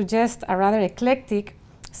materials suggest a rather eclectic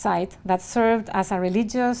site that served as a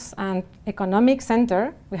religious and economic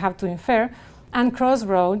center, we have to infer, and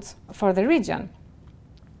crossroads for the region.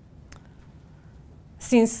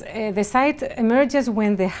 Since the site emerges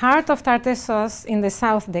when the heart of Tartessos in the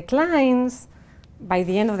south declines by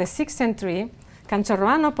the end of the 6th century,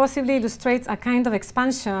 Canchorroano possibly illustrates a kind of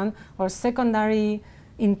expansion or secondary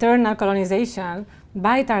internal colonization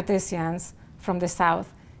by Tartessians from the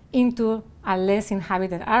south into a less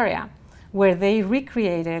inhabited area, where they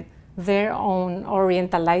recreated their own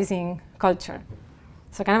orientalizing culture.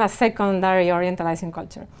 So kind of a secondary orientalizing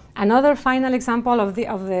culture. Another final example of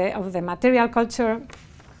the material culture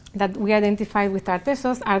that we identified with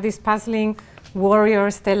Tartessos are these puzzling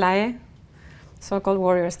warrior stelae, so-called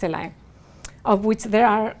warrior stelae, of which there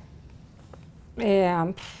are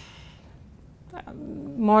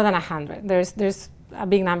more than 100. There's a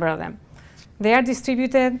big number of them. They are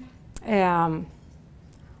distributed all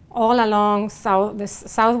along the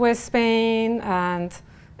southwest Spain and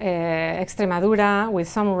Extremadura, with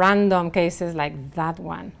some random cases like that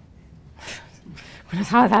one. Who knows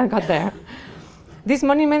how that got there? These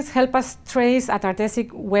monuments help us trace a Tartessic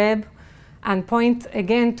web and point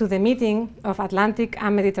again to the meeting of Atlantic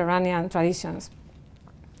and Mediterranean traditions.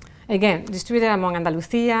 Again, distributed among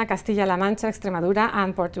Andalucía, Castilla-La Mancha, Extremadura,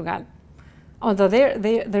 and Portugal. Although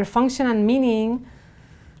their function and meaning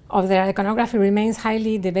of their iconography remains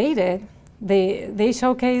highly debated, they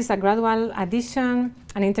showcase a gradual addition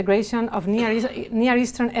and integration of Near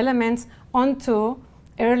Eastern elements onto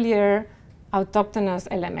earlier autochthonous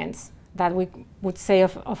elements that we would say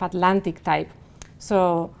of Atlantic type.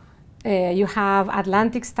 So you have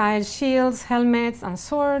Atlantic-style shields, helmets, and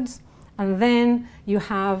swords, and then you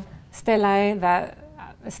have stelae that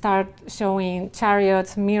start showing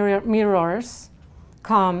chariots, mirrors,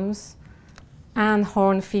 combs, and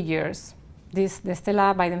horn figures. The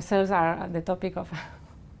stela by themselves are the topic of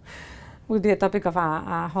would be the topic of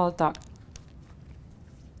a whole talk.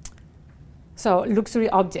 So luxury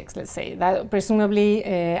objects, let's say, that presumably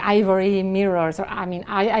ivory mirrors, or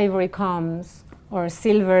ivory combs, or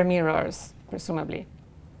silver mirrors, presumably.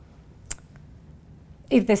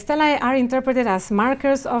 If the stelae are interpreted as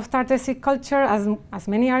markers of Tartessic culture, as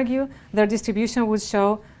many argue, their distribution would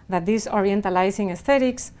show that these orientalizing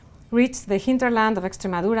aesthetics reached the hinterland of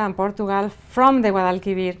Extremadura and Portugal from the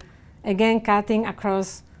Guadalquivir, again cutting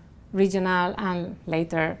across regional and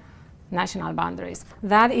later national boundaries.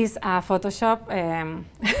 That is a Photoshop.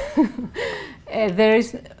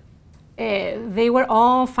 They were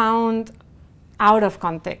all found out of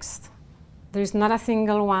context. There is not a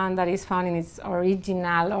single one that is found in its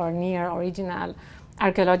original or near original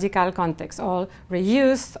archaeological context, all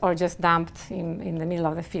reused or just dumped in the middle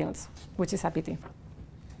of the fields, which is a pity.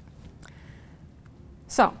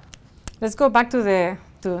 So let's go back to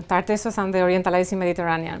Tartessos and the orientalizing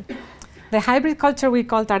Mediterranean. The hybrid culture we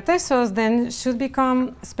call Tartessos then should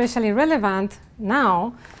become especially relevant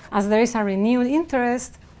now, as there is a renewed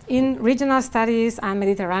interest in regional studies and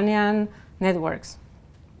Mediterranean networks.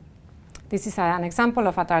 This is an example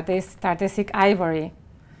of a Tartessic ivory.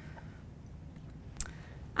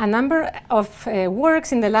 A number of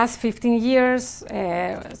works in the last 15 years,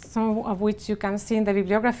 some of which you can see in the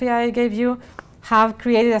bibliography I gave you, have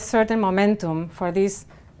created a certain momentum for these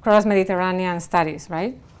cross-Mediterranean studies,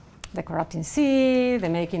 right? The corrupting sea, the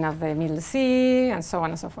making of the Middle Sea, and so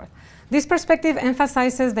on and so forth. This perspective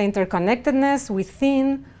emphasizes the interconnectedness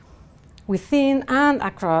within and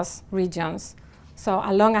across regions. So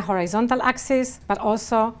along a horizontal axis, but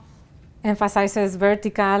also emphasizes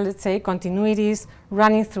vertical, let's say, continuities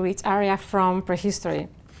running through each area from prehistory,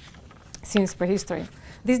 since prehistory.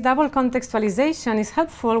 This double contextualization is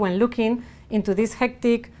helpful when looking into this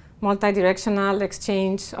hectic multi-directional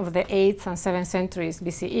exchange of the 8th and 7th centuries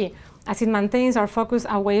BCE, as it maintains our focus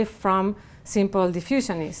away from simple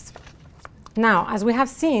diffusionists. Now, as we have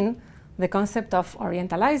seen, the concept of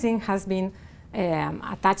orientalizing has been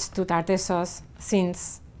attached to Tartessos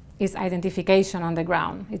since its identification on the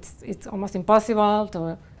ground. It's almost impossible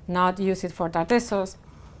to not use it for Tartessos.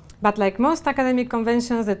 But like most academic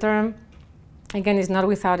conventions, the term, again, is not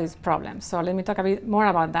without its problems. So let me talk a bit more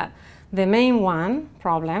about that. The main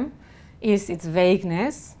problem is its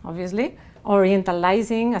vagueness, obviously.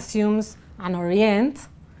 Orientalizing assumes an orient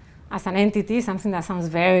as an entity, something that sounds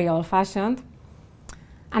very old-fashioned,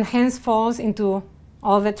 and hence falls into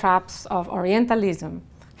all the traps of Orientalism,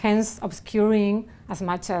 hence obscuring as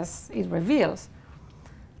much as it reveals.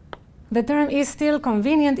 The term is still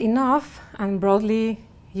convenient enough and broadly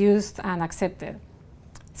used and accepted.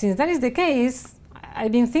 Since that is the case,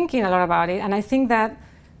 I've been thinking a lot about it, and I think that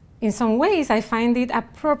in some ways I find it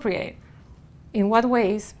appropriate. In what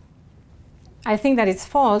ways? I think that its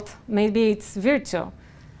fault may be its virtue,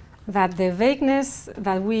 that the vagueness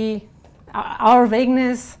that our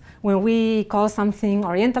vagueness when we call something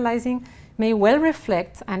orientalizing may well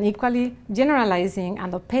reflect an equally generalizing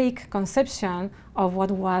and opaque conception of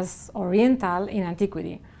what was oriental in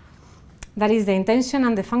antiquity. That is, the intention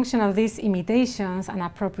and the function of these imitations and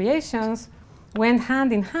appropriations went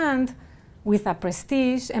hand in hand with a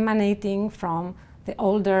prestige emanating from the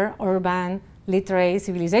older urban literate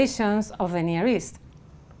civilizations of the Near East.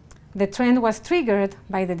 The trend was triggered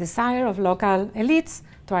by the desire of local elites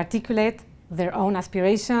to articulate their own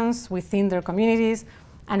aspirations within their communities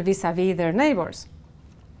and vis-a-vis their neighbors.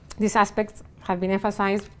 These aspects have been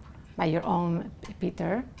emphasized by your own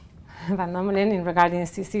Peter Van Dommelen in regarding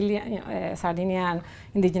Sicilia, Sardinia and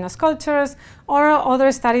indigenous cultures, or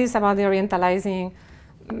other studies about the orientalizing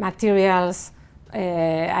materials.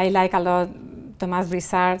 I like a lot Thomas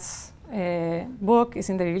Brissard's book, is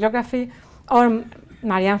in the bibliography, or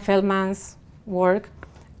Marianne Feldman's work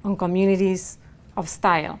on communities of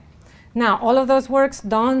style. Now, all of those works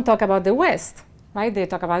don't talk about the West, right? They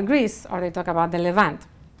talk about Greece or they talk about the Levant.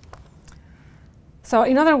 So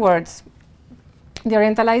in other words, the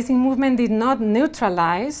Orientalizing movement did not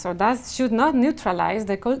neutralize, or thus should not neutralize,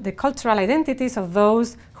 the cultural identities of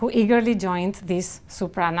those who eagerly joined this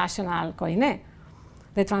supranational koine.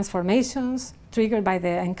 The transformations triggered by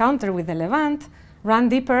the encounter with the Levant ran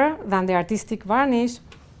deeper than the artistic varnish,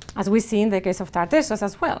 as we see in the case of Tartessos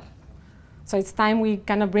as well. So it's time we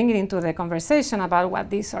kind of bring it into the conversation about what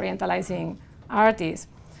this orientalizing art is.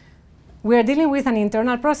 We are dealing with an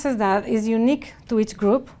internal process that is unique to each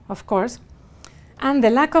group, of course, and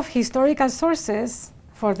the lack of historical sources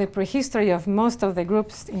for the prehistory of most of the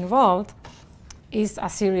groups involved is a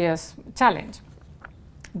serious challenge.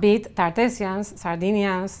 Be it Tartessians,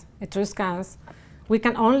 Sardinians, Etruscans, we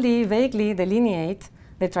can only vaguely delineate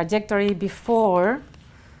the trajectory before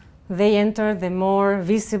they enter the more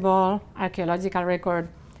visible archaeological record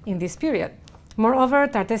in this period. Moreover,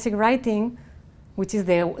 Tartessic writing, which is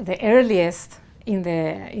the earliest in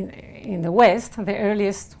the West, the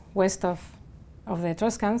earliest west of the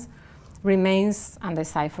Etruscans, remains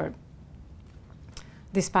undeciphered,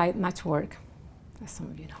 despite much work, as some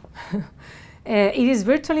of you know. It is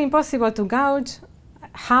virtually impossible to gauge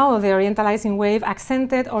how the Orientalizing wave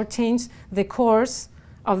accented or changed the course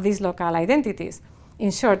of these local identities.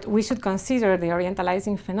 In short, we should consider the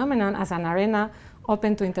Orientalizing phenomenon as an arena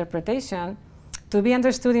open to interpretation, to be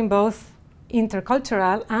understood in both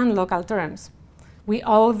intercultural and local terms. We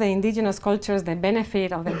owe the indigenous cultures the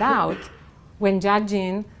benefit of the doubt when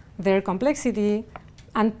judging their complexity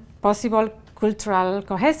and possible cultural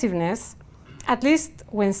cohesiveness, at least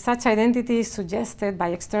when such identity is suggested by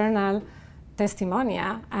external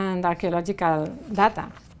testimonia and archaeological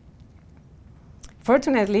data.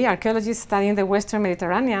 Fortunately, archaeologists studying the Western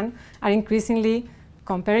Mediterranean are increasingly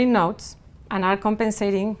comparing notes and are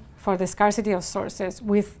compensating for the scarcity of sources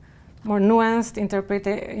with more nuanced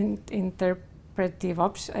interpretive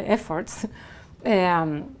efforts.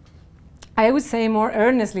 I would say more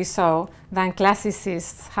earnestly so than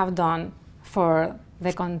classicists have done for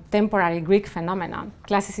the contemporary Greek phenomenon.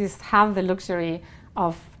 Classicists have the luxury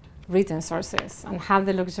of written sources and have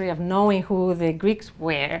the luxury of knowing who the Greeks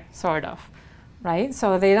were, sort of, right?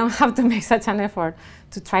 So they don't have to make such an effort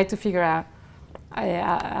to try to figure out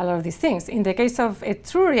a lot of these things. In the case of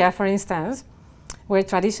Etruria, for instance, where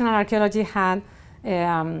traditional archaeology has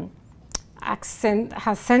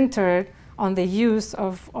centered on the use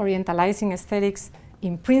of Orientalizing aesthetics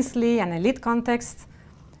in princely and elite contexts,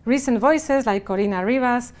 recent voices like Corina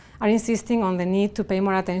Rivas are insisting on the need to pay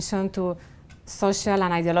more attention to social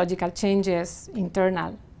and ideological changes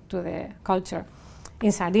internal to the culture.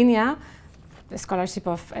 In Sardinia, the scholarship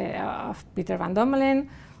of Peter van Dommelen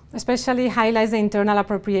especially highlights the internal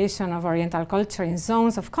appropriation of Oriental culture in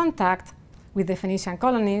zones of contact with the Phoenician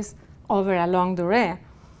colonies over a long durée.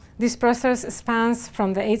 This process spans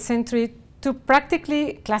from the 8th century to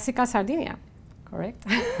practically classical Sardinia, correct?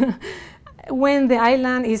 When the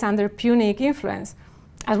island is under Punic influence.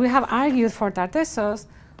 As we have argued for Tartessos,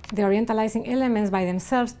 the Orientalizing elements by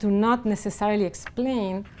themselves do not necessarily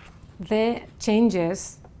explain the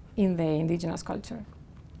changes in the indigenous culture.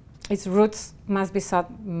 Its roots must be sought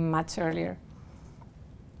much earlier.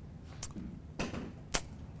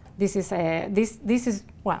 This is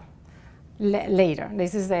later.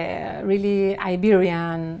 This is a really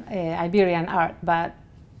Iberian art, but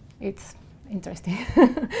it's interesting.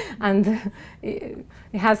 And it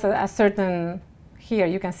has a certain, here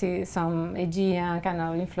you can see some Aegean kind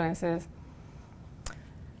of influences.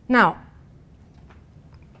 Now,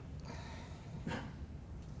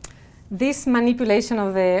 this manipulation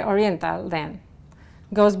of the Oriental then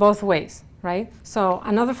goes both ways, right? So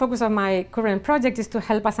another focus of my current project is to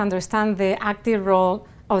help us understand the active role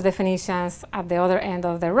of the Phoenicians at the other end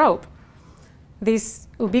of the rope. These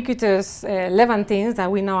ubiquitous Levantines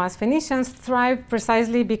that we know as Phoenicians thrived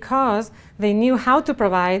precisely because they knew how to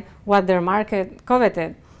provide what their market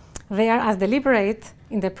coveted. They are as deliberate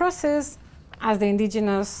in the process as the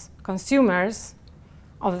indigenous consumers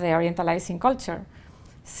of the Orientalizing culture.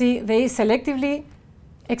 See, they selectively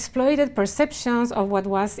exploited perceptions of what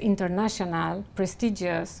was international,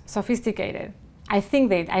 prestigious, sophisticated. I think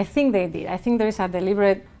they did. I think there is a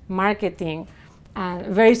deliberate marketing and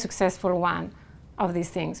very successful one of these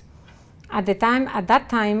things. At that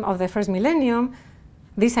time of the first millennium,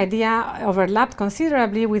 this idea overlapped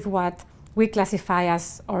considerably with what we classify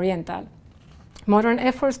as Oriental. Modern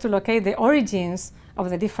efforts to locate the origins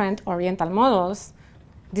of the different Oriental models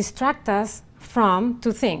distract us from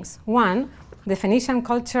two things. One, the Phoenician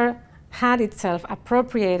culture had itself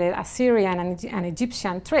appropriated Assyrian and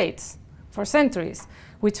Egyptian traits for centuries,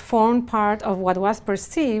 which formed part of what was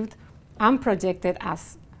perceived and projected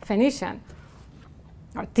as Phoenician,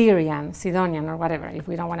 or Tyrian, Sidonian, or whatever, if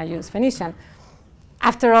we don't want to use Phoenician.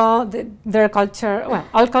 After all, their culture, well,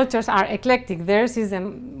 all cultures are eclectic. Theirs is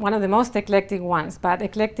one of the most eclectic ones, but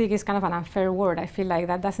eclectic is kind of an unfair word. I feel like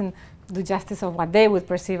that doesn't do justice of what they would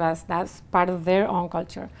perceive as that's part of their own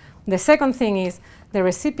culture. The second thing is the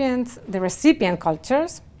recipient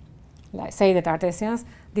cultures, like say the Tartessians,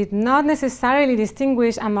 did not necessarily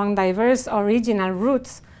distinguish among diverse original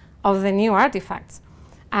roots of the new artifacts,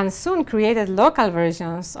 and soon created local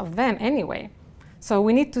versions of them anyway. So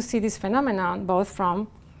we need to see this phenomenon both from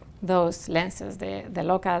those lenses, the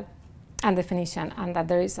local and the Phoenician, and that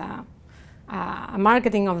there is a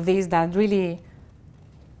marketing of these that really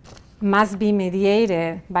must be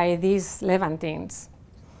mediated by these Levantines.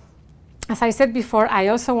 As I said before, I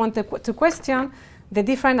also wanted to question the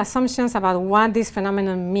different assumptions about what this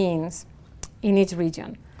phenomenon means in each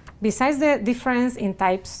region. Besides the difference in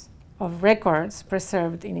types of records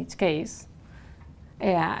preserved in each case,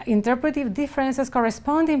 interpretive differences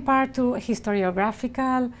correspond in part to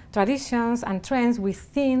historiographical traditions and trends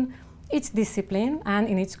within each discipline and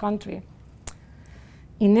in each country.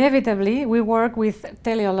 Inevitably, we work with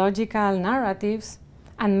teleological narratives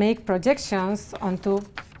and make projections onto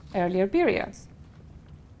earlier periods.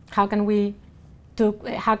 How can we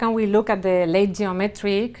look at the late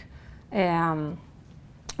geometric?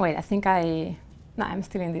 Wait, I think no, I'm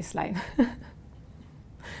still in this slide.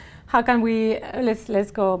 How can we,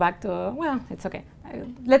 let's go back to, well, it's okay.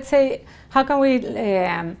 Let's say, how can we,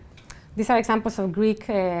 these are examples of Greek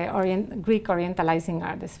Orientalizing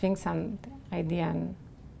art, the Sphinx and Idaean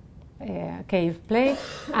cave plate,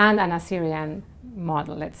 and an Assyrian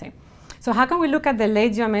model, let's say. So how can we look at the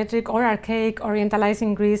late geometric or archaic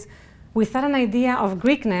Orientalizing Greece without an idea of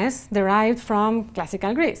Greekness derived from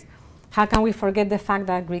classical Greece? How can we forget the fact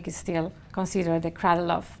that Greek is still considered the cradle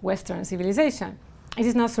of Western civilization? It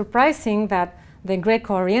is not surprising that the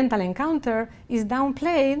Greco-Oriental encounter is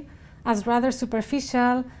downplayed as rather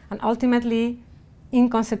superficial and ultimately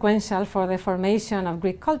inconsequential for the formation of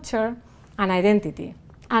Greek culture and identity,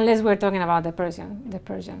 unless we're talking about the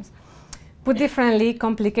Persians. Put differently,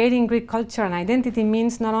 complicating Greek culture and identity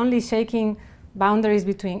means not only shaking boundaries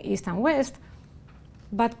between East and West,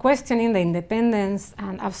 but questioning the independence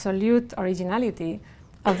and absolute originality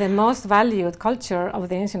of the most valued culture of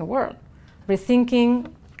the ancient world,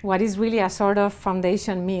 rethinking what is really a sort of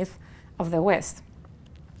foundation myth of the West.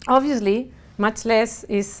 Obviously, much less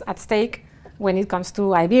is at stake when it comes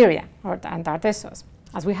to Iberia and Tartessos.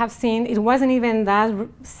 As we have seen, it wasn't even that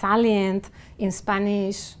salient in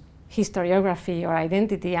Spanish historiography or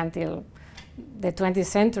identity until the 20th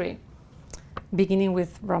century, beginning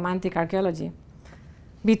with Romantic archaeology.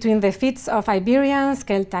 Between the feats of Iberians,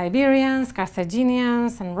 Celta-Iberians,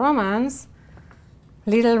 Carthaginians, and Romans,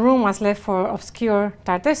 little room was left for obscure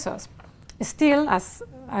Tartessos. Still, as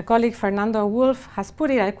a colleague Fernando Wolf has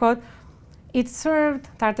put it, I quote,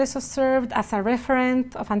 Tartessos served as a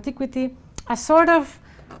referent of antiquity, a sort of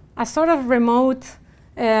remote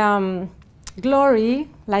glory,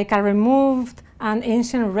 like a removed and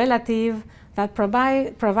ancient relative that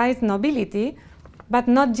provides nobility, but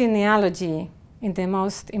not genealogy in the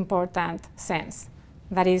most important sense,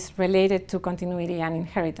 that is related to continuity and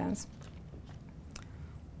inheritance.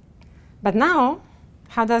 But now,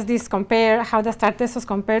 how does this compare, how does Tartessos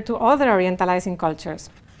compare to other Orientalizing cultures?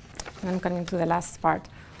 And I'm coming to the last part.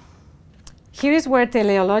 Here is where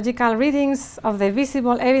teleological readings of the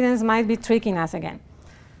visible evidence might be tricking us again.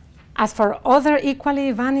 As for other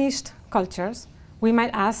equally vanished cultures, we might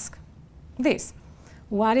ask this.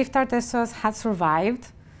 What if Tartessos had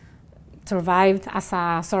survived as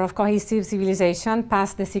a sort of cohesive civilization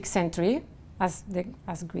past the 6th century, as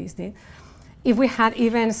Greece did? If we had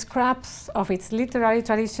even scraps of its literary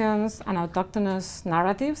traditions and autochthonous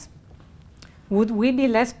narratives, would we be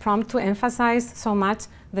less prompt to emphasize so much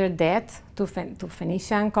their debt to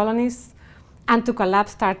Phoenician colonists and to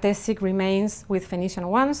collapse Tartessic remains with Phoenician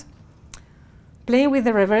ones? Playing with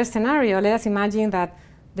the reverse scenario, let us imagine that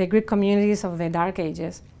the Greek communities of the Dark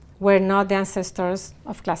Ages were not the ancestors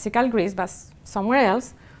of classical Greece, but somewhere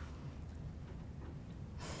else.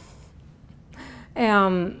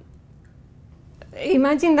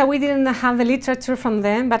 Imagine that we didn't have the literature from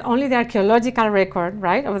them, but only the archaeological record,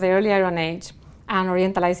 right, of the early Iron Age and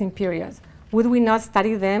Orientalizing periods. Would we not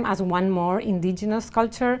study them as one more indigenous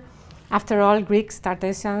culture? After all, Greeks,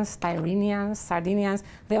 Tartessians, Tyrrhenians, Sardinians,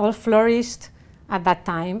 they all flourished at that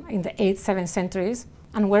time in the 8th, 7th centuries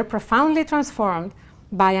and were profoundly transformed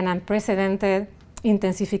by an unprecedented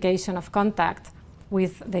intensification of contact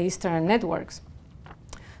with the Eastern networks.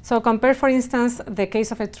 So compare, for instance, the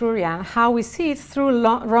case of Etrurian, how we see it through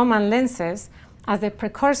Roman lenses as the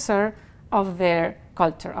precursor of their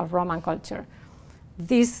culture, of Roman culture.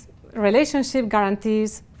 This relationship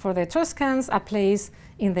guarantees for the Etruscans a place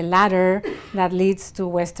in the ladder that leads to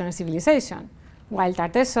Western civilization, while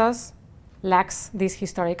Tartessos lacks this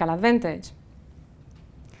historical advantage.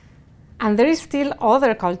 And there is still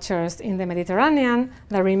other cultures in the Mediterranean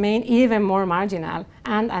that remain even more marginal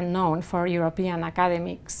and unknown for European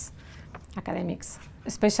academics,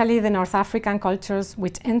 especially the North African cultures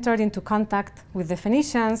which entered into contact with the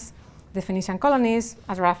Phoenicians, the Phoenician colonies,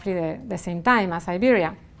 at roughly the same time as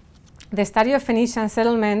Iberia. The study of Phoenician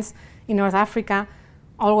settlements in North Africa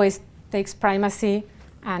always takes primacy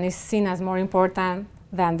and is seen as more important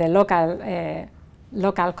than the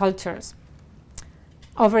local cultures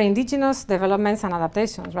over indigenous developments and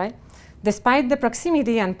adaptations, right? Despite the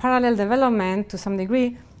proximity and parallel development to some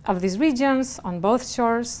degree of these regions on both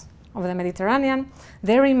shores of the Mediterranean,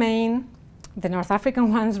 the North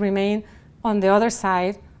African ones remain on the other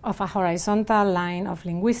side of a horizontal line of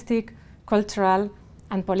linguistic, cultural,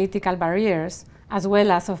 and political barriers, as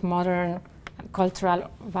well as of modern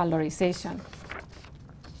cultural valorization.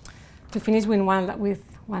 To finish with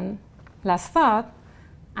one last thought,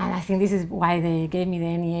 and I think this is why they gave me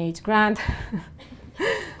the NEH grant,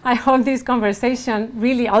 I hope this conversation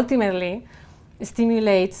really ultimately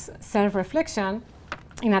stimulates self-reflection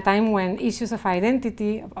in a time when issues of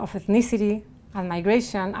identity, of ethnicity, and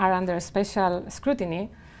migration are under special scrutiny,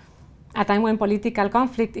 a time when political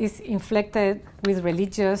conflict is inflected with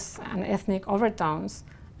religious and ethnic overtones,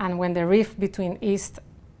 and when the rift between East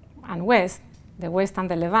and West, the West and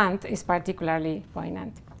the Levant, is particularly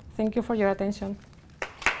poignant. Thank you for your attention.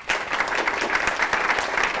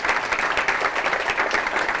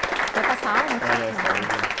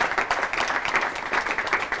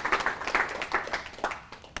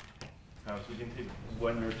 So we can take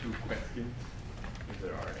one or two questions, if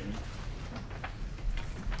there are any.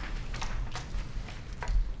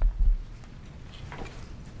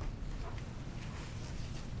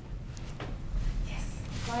 Yes.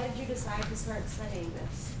 Why did you decide to start studying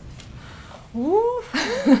this?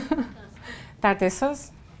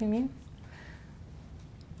 Tartessos, you mean?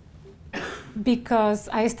 Because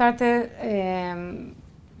I started,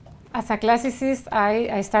 as a classicist,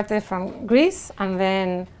 I started from Greece, and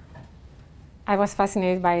then I was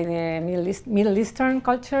fascinated by the Middle Eastern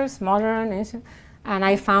cultures, modern, ancient, and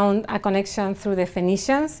I found a connection through the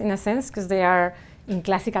Phoenicians, in a sense, because they are in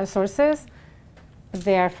classical sources.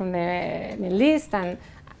 They are from the Middle East, and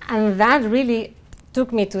that really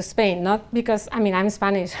took me to Spain, not because, I mean, I'm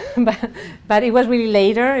Spanish, but it was really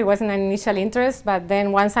later. It wasn't an initial interest. But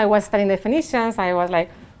then once I was studying the Phoenicians, I was like,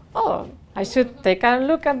 oh, I should take a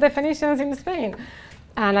look at the Phoenicians in Spain.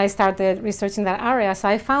 And I started researching that area. So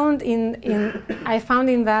I found in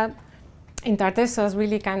Tartessos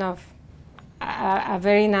really kind of a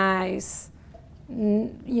very nice,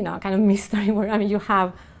 kind of mystery where, I mean, you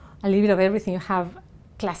have a little bit of everything. You have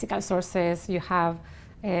classical sources, you have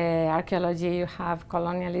archaeology, you have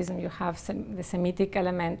colonialism, you have the Semitic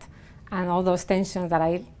element, and all those tensions that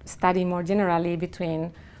I study more generally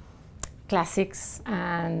between classics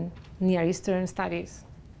and Near Eastern studies.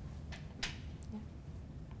 Yeah.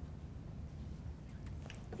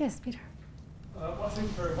 Yes, Peter. Well, thank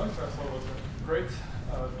you very much. I thought it was a great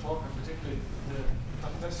talk, and particularly the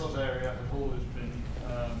Tartessos area as a whole has been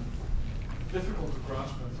difficult to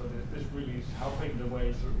grasp, and so this really is helping the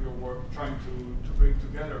way sort of your work trying to bring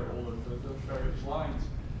together all of those various lines.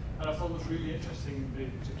 And I thought it was really interesting,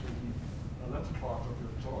 particularly the latter part of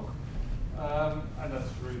your talk. And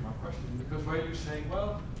that's really my question, because where you're saying,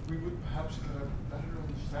 well, we would perhaps get a better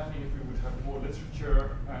understanding if we would have more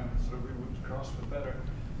literature and sort of we would grasp it better.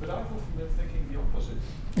 But I've often been thinking the opposite,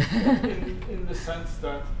 in the sense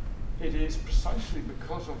that it is precisely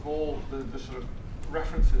because of all the sort of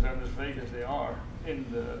references, and as vague as they are, in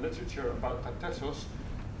the literature about Tartessos,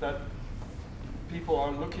 that people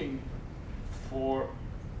are looking for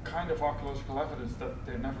kind of archaeological evidence that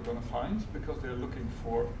they're never going to find, because they're looking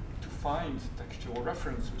to find textual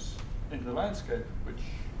references in the landscape, which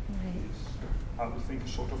is, I would think, a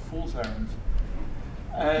sort of fool's errand.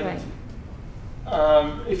 And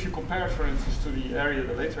if you compare, for instance, to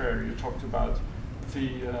the later area you talked about, the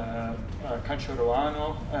Cancho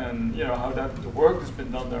Roano, and how the work that's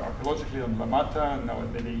been done there archaeologically on La Mata and now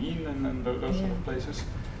at Medellin and those sort of places,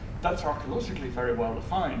 that's archaeologically very well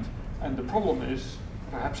defined. And the problem is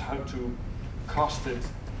perhaps how to cast it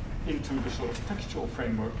into the sort of textual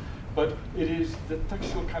framework. But it is the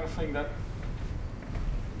textual kind of thing that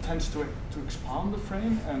tends to expand the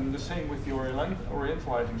frame, and the same with the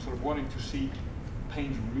orientalizing, sort of wanting to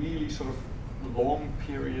paint really sort of long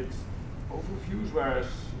period overviews, whereas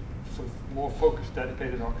sort of more focused,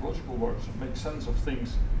 dedicated archaeological works make sense of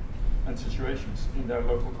things and situations in their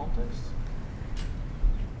local context.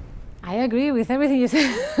 I agree with everything you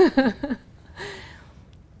said.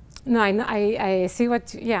 No, I see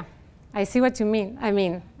what I see what you mean. I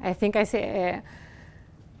mean, I think I say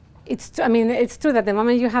it's true that the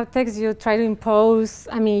moment you have text, you try to impose.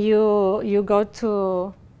 I mean, you go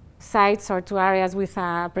to sites or to areas with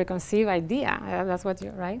a preconceived idea. That's what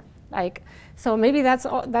you're right. Like, so maybe that's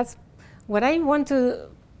what I want to.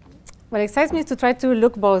 What excites me is to try to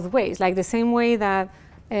look both ways. Like the same way that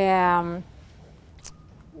when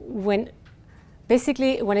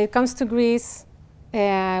it comes to Greece,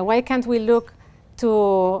 why can't we look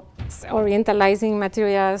to orientalizing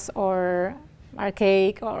materials or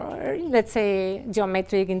archaic or let's say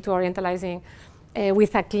geometric into orientalizing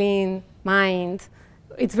with a clean mind?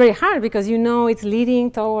 It's very hard because it's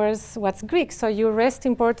leading towards what's Greek. So you rest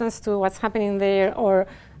importance to what's happening there, or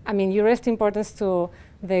you rest importance to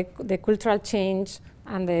the cultural change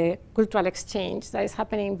and the cultural exchange that is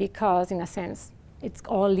happening because, in a sense, it's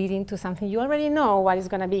all leading to something you already know what it's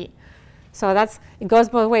going to be. So it goes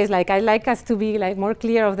both ways. Like I like us to be like more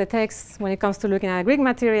clear of the text when it comes to looking at Greek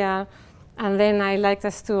material, and then I like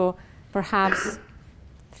us to perhaps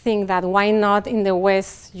think that why not in the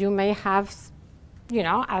West you may have,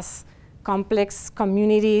 as complex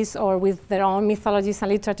communities or with their own mythologies and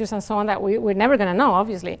literatures and so on that we're never going to know,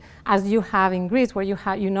 obviously, as you have in Greece, where you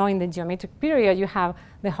have, in the geometric period, you have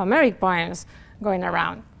the Homeric poems going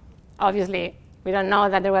around. Obviously, we don't know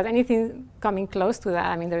that there was anything coming close to that.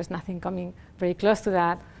 I mean, there's nothing coming very close to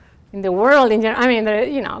that in the world in general. I mean,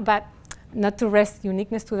 but not to rest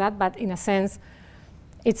uniqueness to that, but in a sense,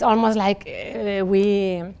 it's almost like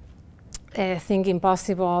we think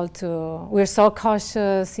impossible to, we're so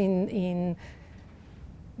cautious in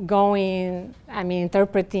going,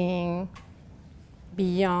 interpreting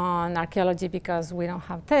beyond archaeology because we don't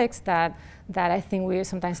have text that I think we're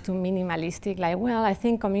sometimes too minimalistic. Like, well, I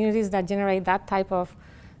think communities that generate that type of,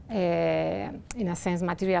 in a sense,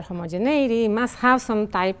 material homogeneity must have some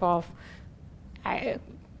type of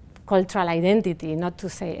cultural identity, not to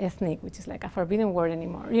say ethnic, which is like a forbidden word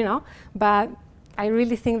anymore, But I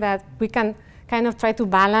really think that we can kind of try to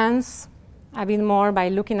balance a bit more by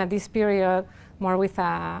looking at this period more with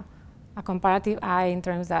a comparative eye in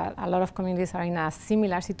terms that a lot of communities are in a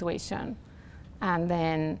similar situation, and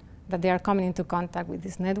then that they are coming into contact with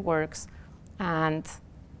these networks, and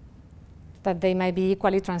that they might be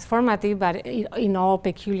equally transformative, but in all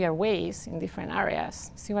peculiar ways in different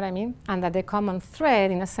areas. See what I mean? And that the common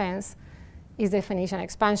thread, in a sense, is the Phoenician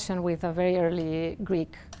expansion with a very early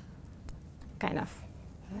Greek kind of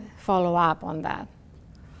follow-up on that.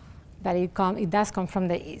 That it does come from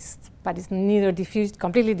the East, but it's neither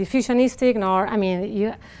completely diffusionistic nor, I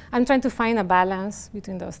mean, I'm trying to find a balance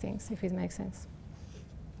between those things, if it makes sense.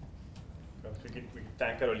 We can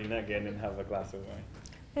thank Carolina again and have a glass of wine.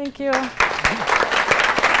 Thank you.